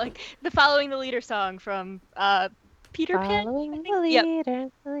 No, like the Following the Leader song from Peter Pan? Following the leader.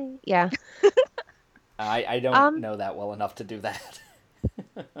 Yep. Yeah. I don't know that well enough to do that.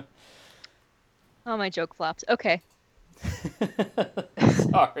 Oh, my joke flopped. Okay.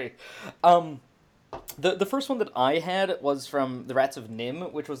 Sorry. The first one that I had was from The Rats of Nim,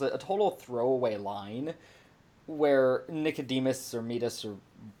 which was a total throwaway line where Nicodemus or Metis or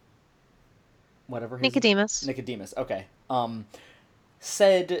whatever his Nicodemus, okay.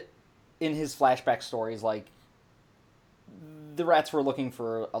 Said in his flashback stories, like, the rats were looking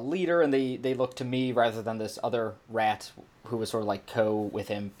for a leader, and they looked to me rather than this other rat who was sort of like with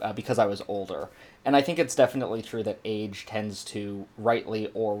him because I was older. And I think it's definitely true that age tends to, rightly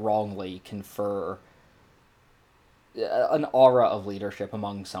or wrongly, confer an aura of leadership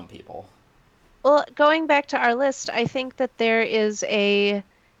among some people. Well, going back to our list, I think that there is a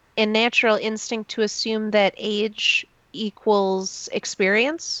natural instinct to assume that age equals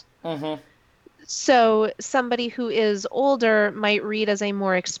experience. Mm-hmm. So somebody who is older might read as a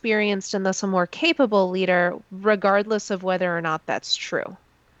more experienced and thus a more capable leader, regardless of whether or not that's true.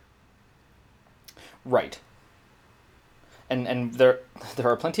 Right. And there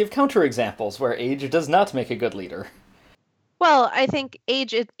are plenty of counterexamples where age does not make a good leader. Well, I think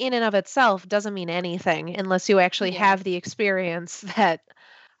age in and of itself doesn't mean anything unless you actually have the experience that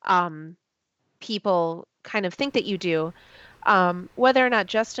people kind of think that you do. Whether or not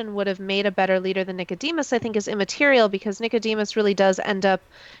Justin would have made a better leader than Nicodemus, I think, is immaterial, because Nicodemus really does end up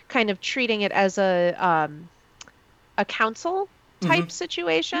kind of treating it as a council type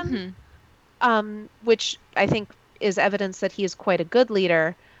situation, which I think is evidence that he is quite a good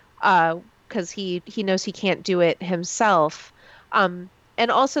leader, because he knows he can't do it himself. And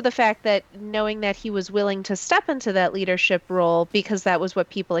also the fact that knowing that he was willing to step into that leadership role because that was what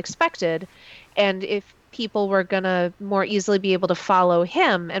people expected, and if people were going to more easily be able to follow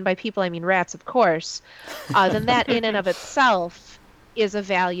him, and by people I mean rats, of course, then that in and of itself is a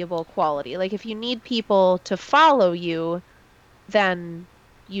valuable quality. Like, if you need people to follow you, then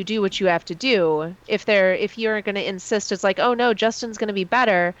you do what you have to do. If you're going to insist, it's like, oh no, Justin's going to be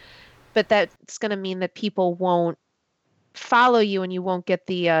better, but that's going to mean that people won't follow you and you won't get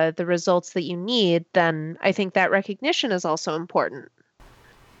the results that you need, then I think that recognition is also important.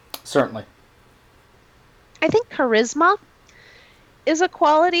 Certainly. I think charisma is a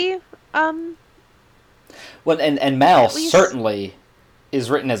quality. Well, and Mal certainly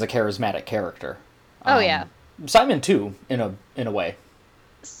is written as a charismatic character. Oh yeah. Simon too, in a way.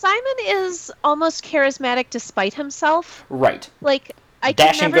 Simon is almost charismatic despite himself. Right. Like, I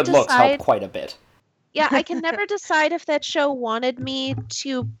Dashing can never good looks help quite a bit. Yeah, I can never decide if that show wanted me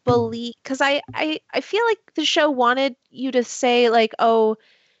to believe, because I feel like the show wanted you to say like, oh,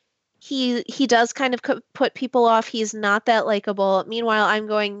 he does kind of put people off. He's not that likable. Meanwhile, I'm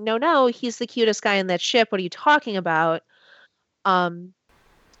going, no, no, he's the cutest guy in that ship. What are you talking about? Um,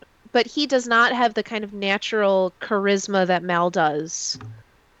 but he does not have the kind of natural charisma that Mal does.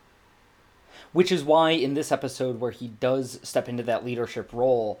 Which is why in this episode where he does step into that leadership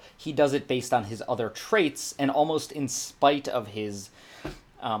role, he does it based on his other traits and almost in spite of his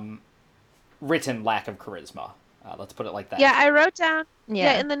written lack of charisma. Let's put it like that. Yeah, I wrote down.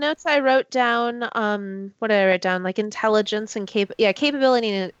 Yeah. Yeah, in the notes I wrote down. What did I write down? Like intelligence and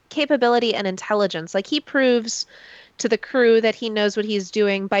capability and intelligence. Like he proves to the crew that he knows what he's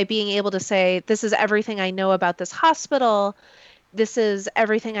doing by being able to say, "This is everything I know about this hospital. This is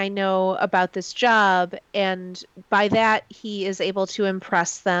everything I know about this job." And by that, he is able to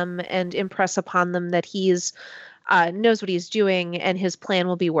impress them and impress upon them that he's knows what he's doing and his plan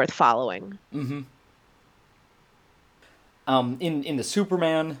will be worth following. Mm-hmm. In the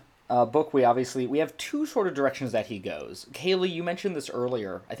Superman book, we have two sort of directions that he goes. Kaylee, you mentioned this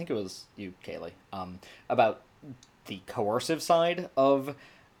earlier. I think it was you, Kaylee, about the coercive side of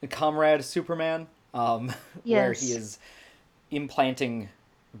Comrade Superman, where he is implanting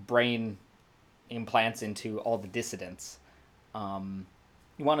brain implants into all the dissidents. You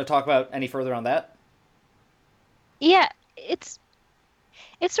want to talk about any further on that? Yeah, it's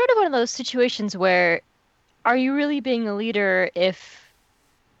sort of one of those situations where are you really being a leader if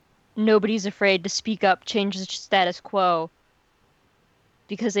nobody's afraid to speak up, change the status quo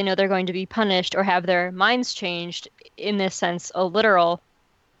because they know they're going to be punished or have their minds changed, in this sense, a literal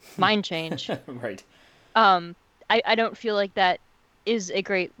mind change. Right. I don't feel like that is a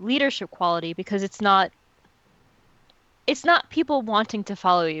great leadership quality because it's not people wanting to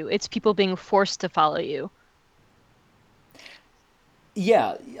follow you, it's people being forced to follow you.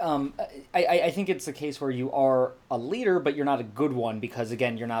 Yeah, I think it's a case where you are a leader, but you're not a good one because,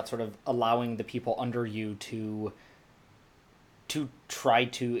 again, you're not sort of allowing the people under you to try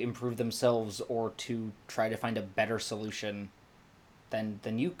to improve themselves or to try to find a better solution than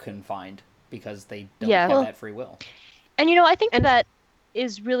you can find because they don't have that free will. And, I think that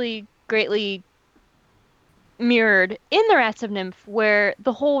is really greatly mirrored in The Rats of Nymph, where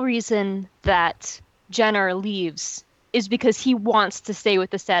the whole reason that Jenner leaves is because he wants to stay with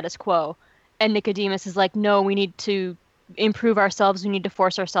the status quo. And Nicodemus is like, no, we need to improve ourselves. We need to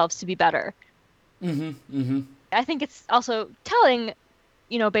force ourselves to be better. Mm-hmm. Mm-hmm. I think it's also telling,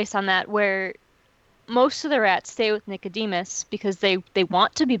 based on that, where most of the rats stay with Nicodemus because they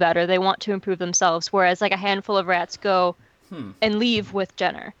want to be better. They want to improve themselves. Whereas like a handful of rats go and leave with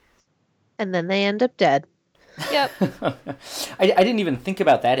Jenner. And then they end up dead. Yep. I didn't even think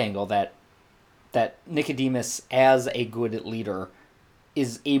about that angle, that Nicodemus, as a good leader,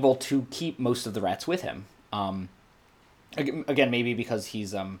 is able to keep most of the rats with him. Again, maybe because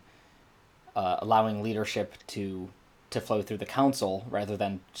he's allowing leadership to flow through the council rather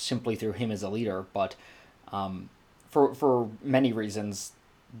than simply through him as a leader. But for many reasons,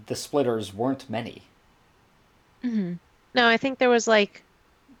 the splitters weren't many. Mm-hmm. No, I think there was I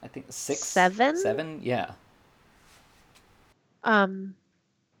think 6, 7? 7, yeah.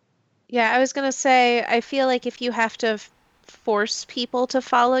 Yeah, I was gonna say, I feel like if you have to force people to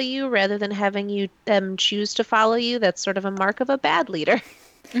follow you rather than having them choose to follow you, that's sort of a mark of a bad leader.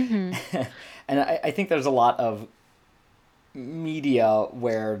 Mm-hmm. And I think there's a lot of media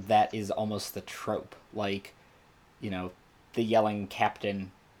where that is almost the trope. Like, the yelling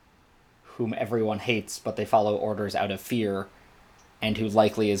captain whom everyone hates, but they follow orders out of fear, and who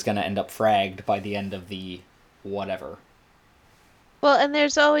likely is going to end up fragged by the end of the whatever. Well, and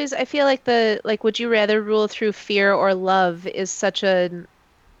there's always, I feel like would you rather rule through fear or love is such an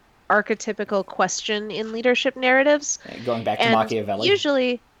archetypical question in leadership narratives. Going back to Machiavelli.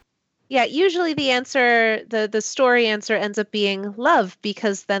 Usually the answer, the story answer ends up being love,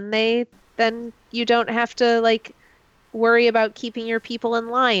 because then you don't have to worry about keeping your people in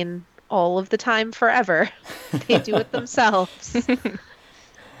line all of the time forever. They do it themselves.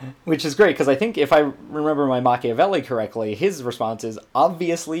 Which is great, because I think if I remember my Machiavelli correctly, his response is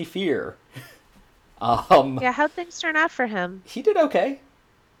obviously fear. Yeah, how'd things turn out for him? He did okay.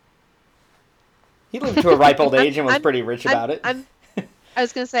 He lived to a ripe old age and was pretty rich about it. I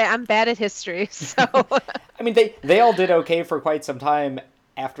was going to say, I'm bad at history, so... I mean, they all did okay for quite some time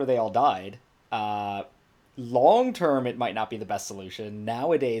after they all died. Long term, it might not be the best solution.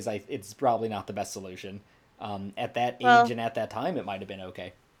 Nowadays, it's probably not the best solution. At that age and at that time, it might have been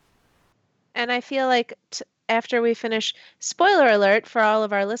okay. And I feel like after we finish, spoiler alert for all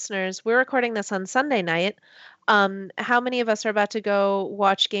of our listeners, we're recording this on Sunday night. How many of us are about to go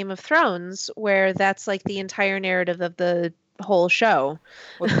watch Game of Thrones, where that's like the entire narrative of the whole show?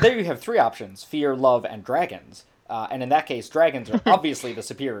 Well, there you have 3 options: fear, love, and dragons. And in that case, dragons are obviously the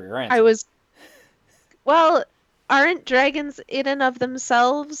superior answer. Well, aren't dragons in and of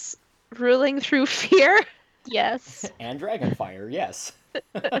themselves ruling through fear? Yes. And dragonfire, yes.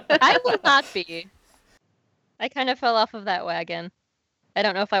 I will not be. I kind of fell off of that wagon. I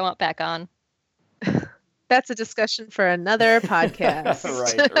don't know if I want back on. That's a discussion for another podcast.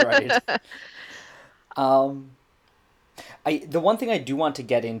 Right. The one thing I do want to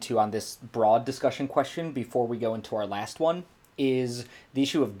get into on this broad discussion question before we go into our last one is the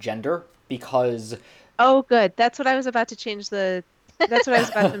issue of gender, because... Oh, good. That's what I was about to That's what I was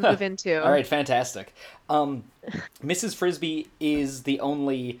about to move into. All right, fantastic. Mrs. Frisby is the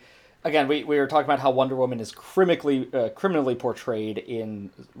only... Again, we were talking about how Wonder Woman is criminally portrayed in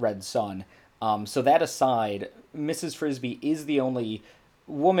Red Son. So that aside, Mrs. Frisby is the only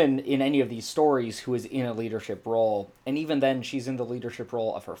woman in any of these stories who is in a leadership role, and even then she's in the leadership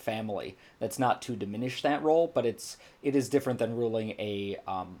role of her family. That's not to diminish that role, but it is different than ruling a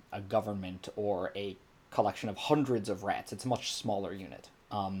government or a collection of hundreds of rats. It's a much smaller unit.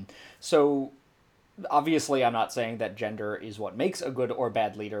 So obviously I'm not saying that gender is what makes a good or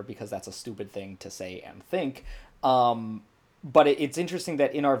bad leader, because that's a stupid thing to say and think. But it's interesting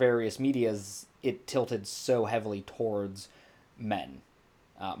that in our various medias it tilted so heavily towards men.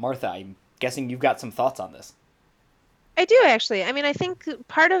 Martha, I'm guessing you've got some thoughts on this. I do, actually. I mean, I think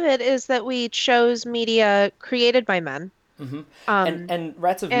part of it is that we chose media created by men. Mm-hmm. And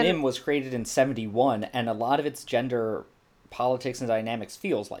Rats of Nim was created in 1971, and a lot of its gender politics and dynamics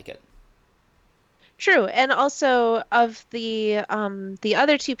feels like it. True, and also of the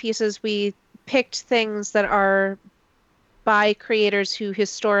other 2 pieces, we picked things that are by creators who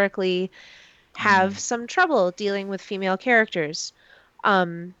historically have some trouble dealing with female characters.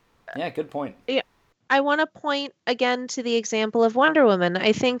 Yeah, good point. I want to point again to the example of Wonder Woman.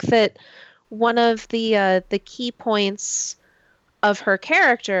 I think that one of the key points of her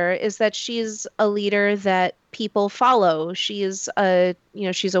character is that she's a leader that people follow. She's a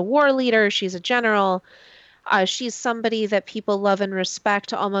war leader. She's a general. She's somebody that people love and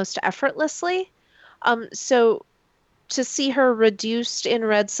respect almost effortlessly. So to see her reduced in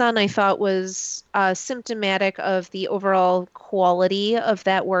Red Son, I thought was symptomatic of the overall quality of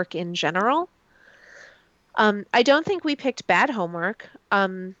that work in general. I don't think we picked bad homework.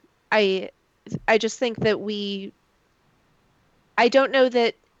 I just think that I don't know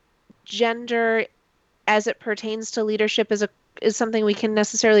that gender as it pertains to leadership is something we can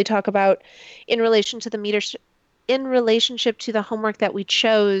necessarily talk about in relation to in relationship to the homework that we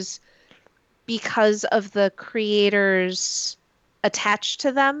chose, because of the creators attached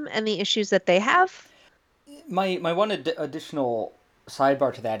to them and the issues that they have. My one additional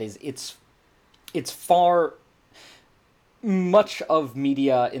sidebar to that is it's far... Much of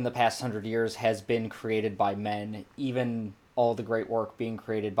media in the past 100 years has been created by men. Even all the great work being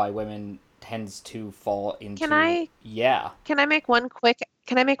created by women tends to fall into... Can I make one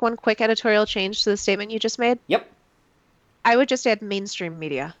quick editorial change to the statement you just made? Yep. I would just add mainstream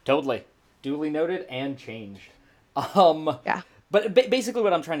media. Totally. Duly noted and changed. Yeah. But basically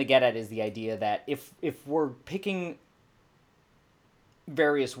what I'm trying to get at is the idea that if we're picking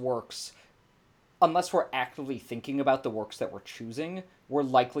various works, unless we're actively thinking about the works that we're choosing, we're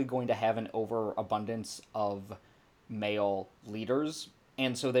likely going to have an overabundance of male leaders.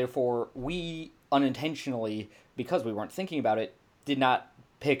 And so therefore we unintentionally, because we weren't thinking about it, did not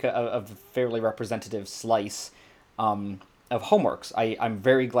pick a fairly representative slice of homeworks. I'm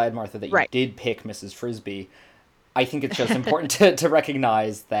very glad, Martha, that you did pick Mrs. Frisby. I think it's just important to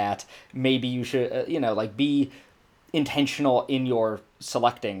recognize that maybe you should, be intentional in your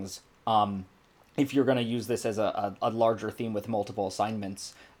selectings. If you're going to use this as a larger theme with multiple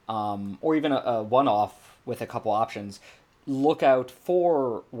assignments, or even a one-off with a couple options, look out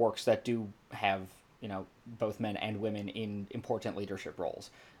for works that do have, both men and women in important leadership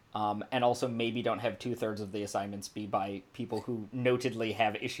roles. And also maybe don't have 2/3 of the assignments be by people who notedly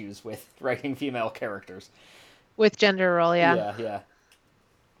have issues with writing female characters. With gender role, yeah. Yeah.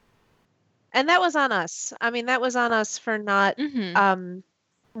 And that was on us. I mean, that was on us for not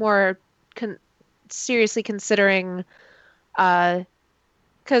more seriously considering,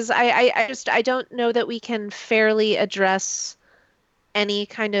 because I don't know that we can fairly address any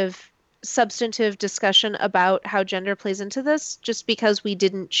kind of substantive discussion about how gender plays into this just because we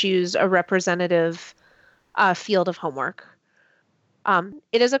didn't choose a representative field of homework.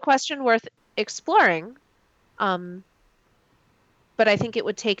 It is a question worth exploring, Um, but I think it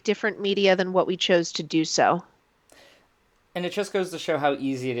would take different media than what we chose to do so. And it just goes to show how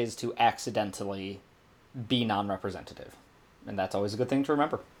easy it is to accidentally be non-representative. And that's always a good thing to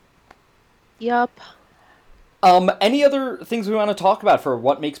remember. Yup. Any other things we want to talk about for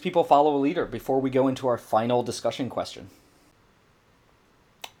what makes people follow a leader before we go into our final discussion question?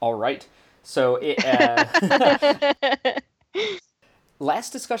 All right. So,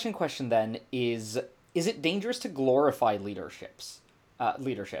 last discussion question then is it dangerous to glorify leadership?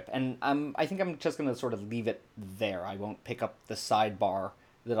 And I think I'm just going to sort of leave it there. I won't pick up the sidebar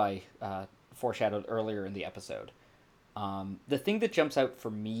that I foreshadowed earlier in the episode. The thing that jumps out for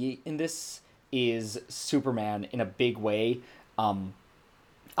me in this is Superman in a big way.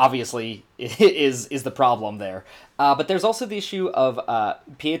 Obviously, is the problem there. But there's also the issue of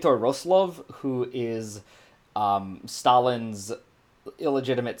Pyotr Roslov, who is Stalin's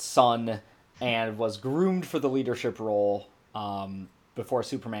illegitimate son and was groomed for the leadership role before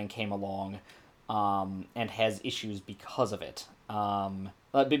Superman came along, and has issues because of it.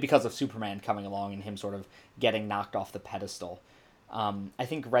 Because of Superman coming along and him sort of getting knocked off the pedestal. I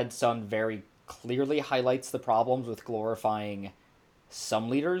think Red Son very clearly highlights the problems with glorifying some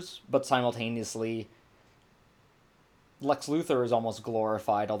leaders, but simultaneously Lex Luthor is almost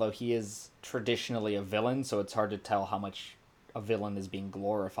glorified, although he is traditionally a villain, so it's hard to tell how much a villain is being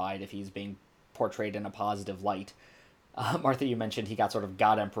glorified if he's being portrayed in a positive light. Martha, you mentioned he got sort of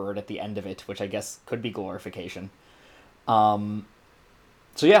God Emperored at the end of it, which I guess could be glorification. So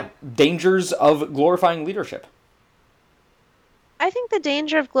yeah, dangers of glorifying leadership. I think the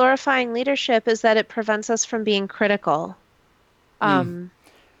danger of glorifying leadership is that it prevents us from being critical. Again,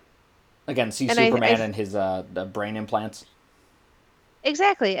 see Superman and his the brain implants.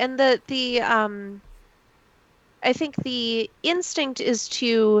 Exactly, and I think the instinct is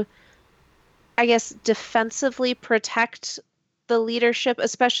to, I guess, defensively protect the leadership,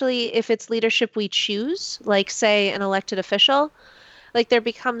 especially if it's leadership we choose, like, say, an elected official. Like, there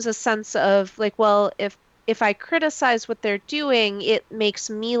becomes a sense of, like, well, if I criticize what they're doing, it makes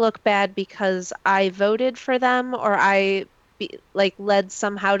me look bad because I voted for them, or I led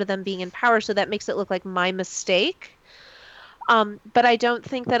somehow to them being in power, so that makes it look like my mistake. But I don't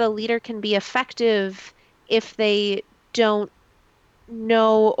think that a leader can be effective if they don't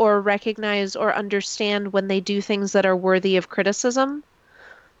know or recognize or understand when they do things that are worthy of criticism.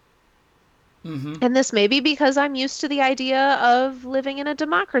 Mm-hmm. And this may be because I'm used to the idea of living in a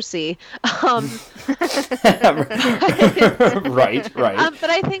democracy. Right. But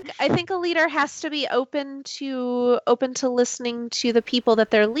I think a leader has to be open to listening to the people that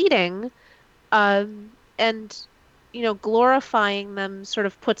they're leading, and glorifying them sort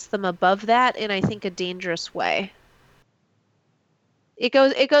of puts them above that in, I think, a dangerous way. It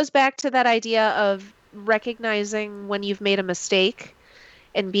goes back to that idea of recognizing when you've made a mistake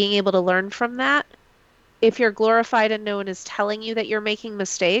and being able to learn from that. If you're glorified and no one is telling you that you're making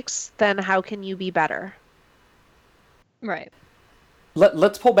mistakes, then how can you be better? Right.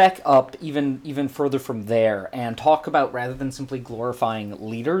 Let's pull back up even further from there and talk about, rather than simply glorifying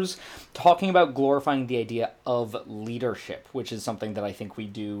leaders, talking about glorifying the idea of leadership, which is something that I think we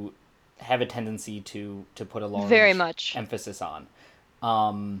do have a tendency to put a large Very much emphasis on.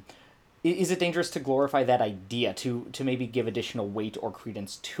 Is it dangerous to glorify that idea, to maybe give additional weight or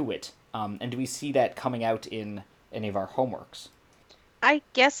credence to it? And do we see that coming out in any of our homeworks? I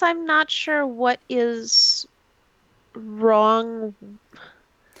guess I'm not sure what is wrong.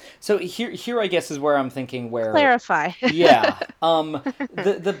 So here I guess is where I'm thinking where... Clarify. Yeah.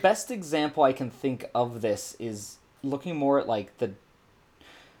 The best example I can think of this is looking more at, like, the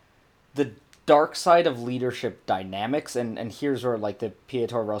dark side of leadership dynamics, and here's where, like, the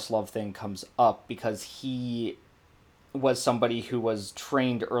Pyotr Roslov thing comes up, because he was somebody who was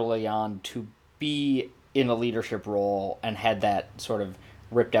trained early on to be in a leadership role and had that sort of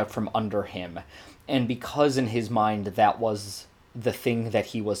ripped out from under him. And because in his mind that was the thing that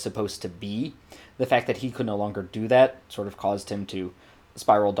he was supposed to be, the fact that he could no longer do that sort of caused him to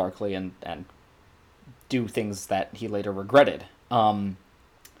spiral darkly and do things that he later regretted.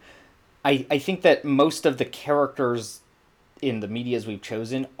 I think that most of the characters in the medias we've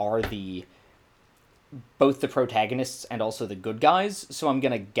chosen are both the protagonists and also the good guys, so I'm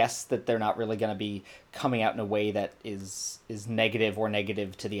going to guess that they're not really going to be coming out in a way that is negative or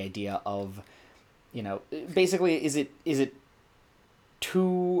negative to the idea of, basically, is it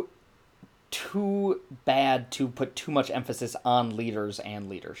too bad to put too much emphasis on leaders and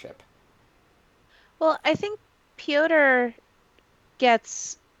leadership? Well, I think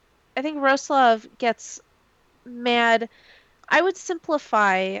Roslov gets mad. I would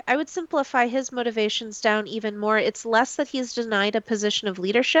simplify his motivations down even more. It's less that he's denied a position of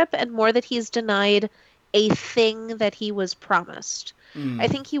leadership and more that he's denied a thing that he was promised. I Mm.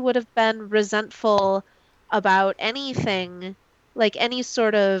 think he would have been resentful about anything, like any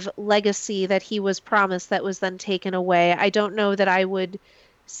sort of legacy that he was promised that was then taken away. I don't know that I would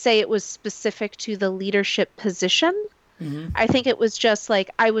say it was specific to the leadership position. Hmm. I think it was just like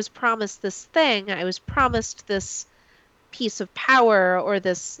I was promised this thing, I was promised this piece of power or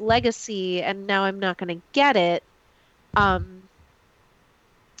this legacy, and now I'm not going to get it. Um,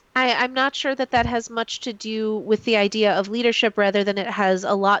 I'm not sure that that has much to do with the idea of leadership rather than it has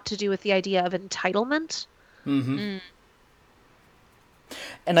a lot to do with the idea of entitlement. Hmm. Mm.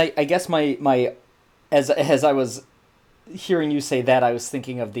 And I guess my as I was hearing you say that, I was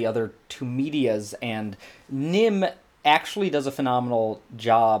thinking of the other two medias, and Nim actually does a phenomenal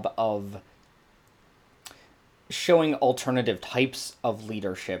job of showing alternative types of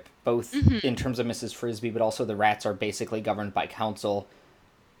leadership, both in terms of Mrs. Frisbee, but also the rats are basically governed by council.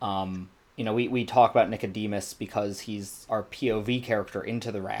 We talk about Nicodemus because he's our POV character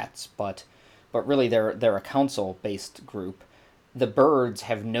into the rats, but really they're a council based group. The birds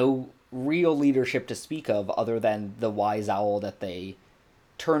have no real leadership to speak of other than the wise owl that they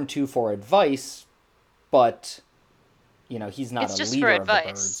turn to for advice, but he's not It's a just for leader of the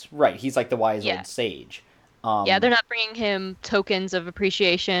advice. birds. Right, he's like the wise Yeah. old sage. Yeah, they're not bringing him tokens of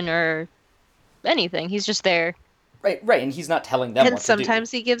appreciation or anything. He's just there. Right, and he's not telling them And what to do.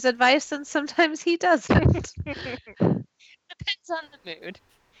 sometimes he gives advice and sometimes he doesn't. Depends on the mood.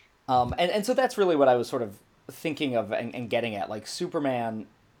 And so that's really what I was sort of thinking of and getting at, like Superman,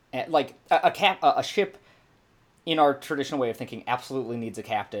 like a ship in our traditional way of thinking absolutely needs a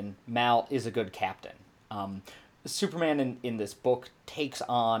captain. Mal is a good captain. Um, Superman in this book takes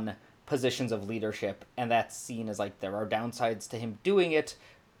on positions of leadership, and that's seen as like there are downsides to him doing it,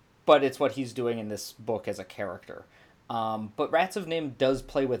 but it's what he's doing in this book as a character. But Rats of Nim does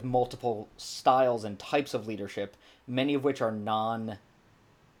play with multiple styles and types of leadership, many of which are not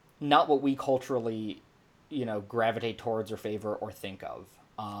what we culturally, gravitate towards or favor or think of.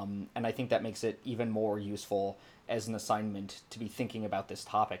 And I think that makes it even more useful as an assignment to be thinking about this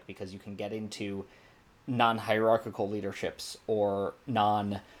topic because you can get into non-hierarchical leaderships or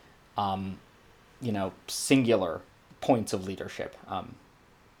singular points of leadership.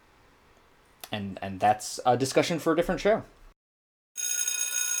 And that's a discussion for a different show.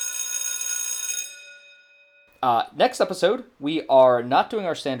 Next episode, we are not doing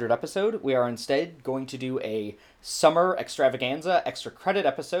our standard episode. We are instead going to do a summer extravaganza extra credit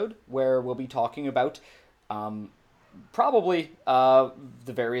episode where we'll be talking about probably the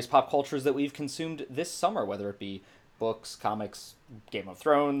various pop cultures that we've consumed this summer, whether it be books, comics, Game of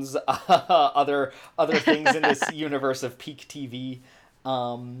Thrones, other things in this universe of peak TV.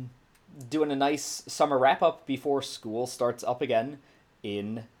 Doing a nice summer wrap up before school starts up again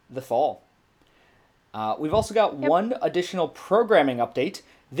in the fall. We've also got one additional programming update.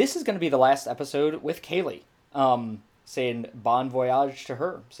 This is going to be the last episode with Kaylee, saying bon voyage to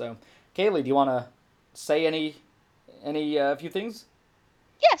her. So, Kaylee, do you want to say any few things?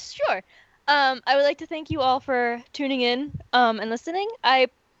 Yes, sure. I would like to thank you all for tuning in and listening. I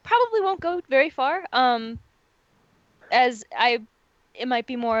probably won't go very far, as it might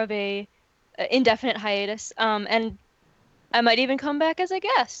be more of a indefinite hiatus, and I might even come back as a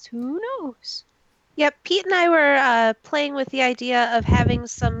guest. Who knows? Yep, Pete and I were playing with the idea of having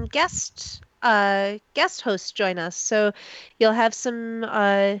some guest hosts join us. So you'll have some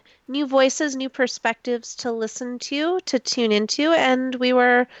new voices, new perspectives to listen to tune into, and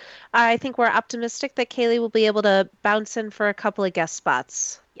I think we're optimistic that Kaylee will be able to bounce in for a couple of guest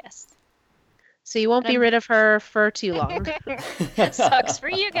spots. Yes. So you won't And be rid of her for too long. Sucks for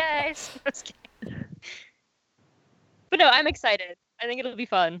you guys. Just kidding. But no, I'm excited. I think it'll be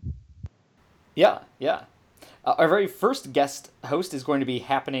fun. Yeah. Our very first guest host is going to be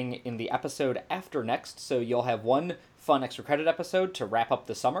happening in the episode after next, so you'll have one fun extra credit episode to wrap up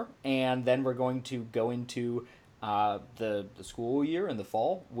the summer, and then we're going to go into the school year in the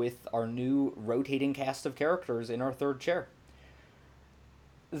fall with our new rotating cast of characters in our third chair.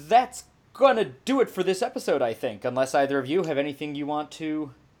 That's gonna do it for this episode, I think, unless either of you have anything you want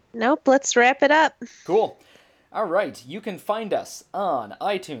to... Nope, let's wrap it up. Cool. All right, you can find us on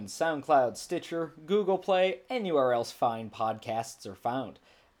iTunes, SoundCloud, Stitcher, Google Play, anywhere else fine podcasts are found.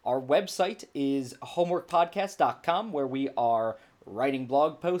 Our website is homeworkpodcast.com, where we are writing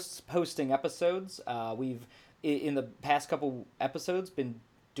blog posts, posting episodes. We've, in the past couple episodes, been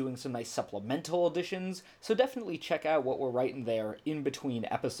doing some nice supplemental editions, so definitely check out what we're writing there in between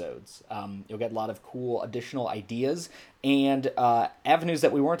episodes. You'll get a lot of cool additional ideas and avenues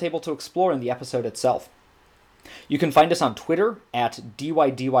that we weren't able to explore in the episode itself. You can find us on Twitter at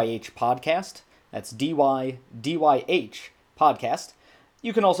DYDYH Podcast. That's DYDYH Podcast.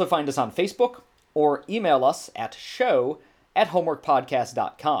 You can also find us on Facebook or email us at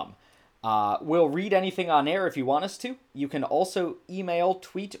show@homeworkpodcast.com. We'll read anything on air if you want us to. You can also email,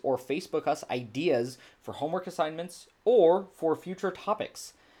 tweet, or Facebook us ideas for homework assignments or for future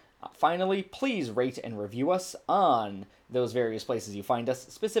topics. Finally, please rate and review us on those various places you find us,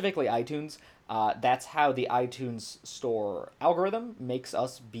 specifically iTunes. That's how the iTunes Store algorithm makes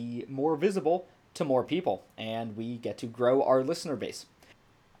us be more visible to more people, and we get to grow our listener base.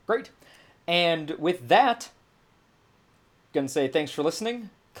 Great. And with that, gonna say thanks for listening.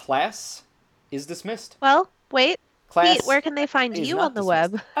 Class is dismissed. Well, wait. Class Pete, where can they find is you not on the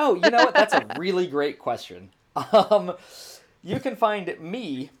dismissed. web? Oh, you know what? That's a really great question. You can find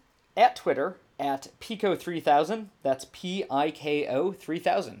me at Twitter at Pico3000. That's Piko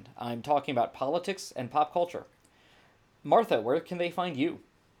 3000. I'm talking about politics and pop culture. Martha, where can they find you?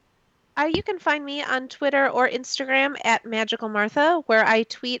 You can find me on Twitter or Instagram at Magical Martha, where I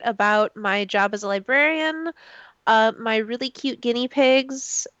tweet about my job as a librarian, my really cute guinea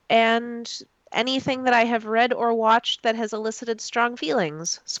pigs, and anything that I have read or watched that has elicited strong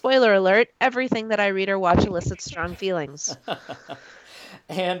feelings. Spoiler alert, everything that I read or watch elicits strong feelings.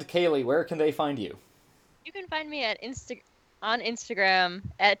 And Kaylee, where can they find you? You can find me on Instagram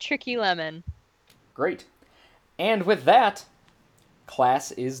at Tricky Lemon. Great. And with that,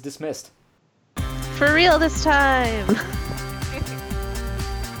 class is dismissed. For real this time!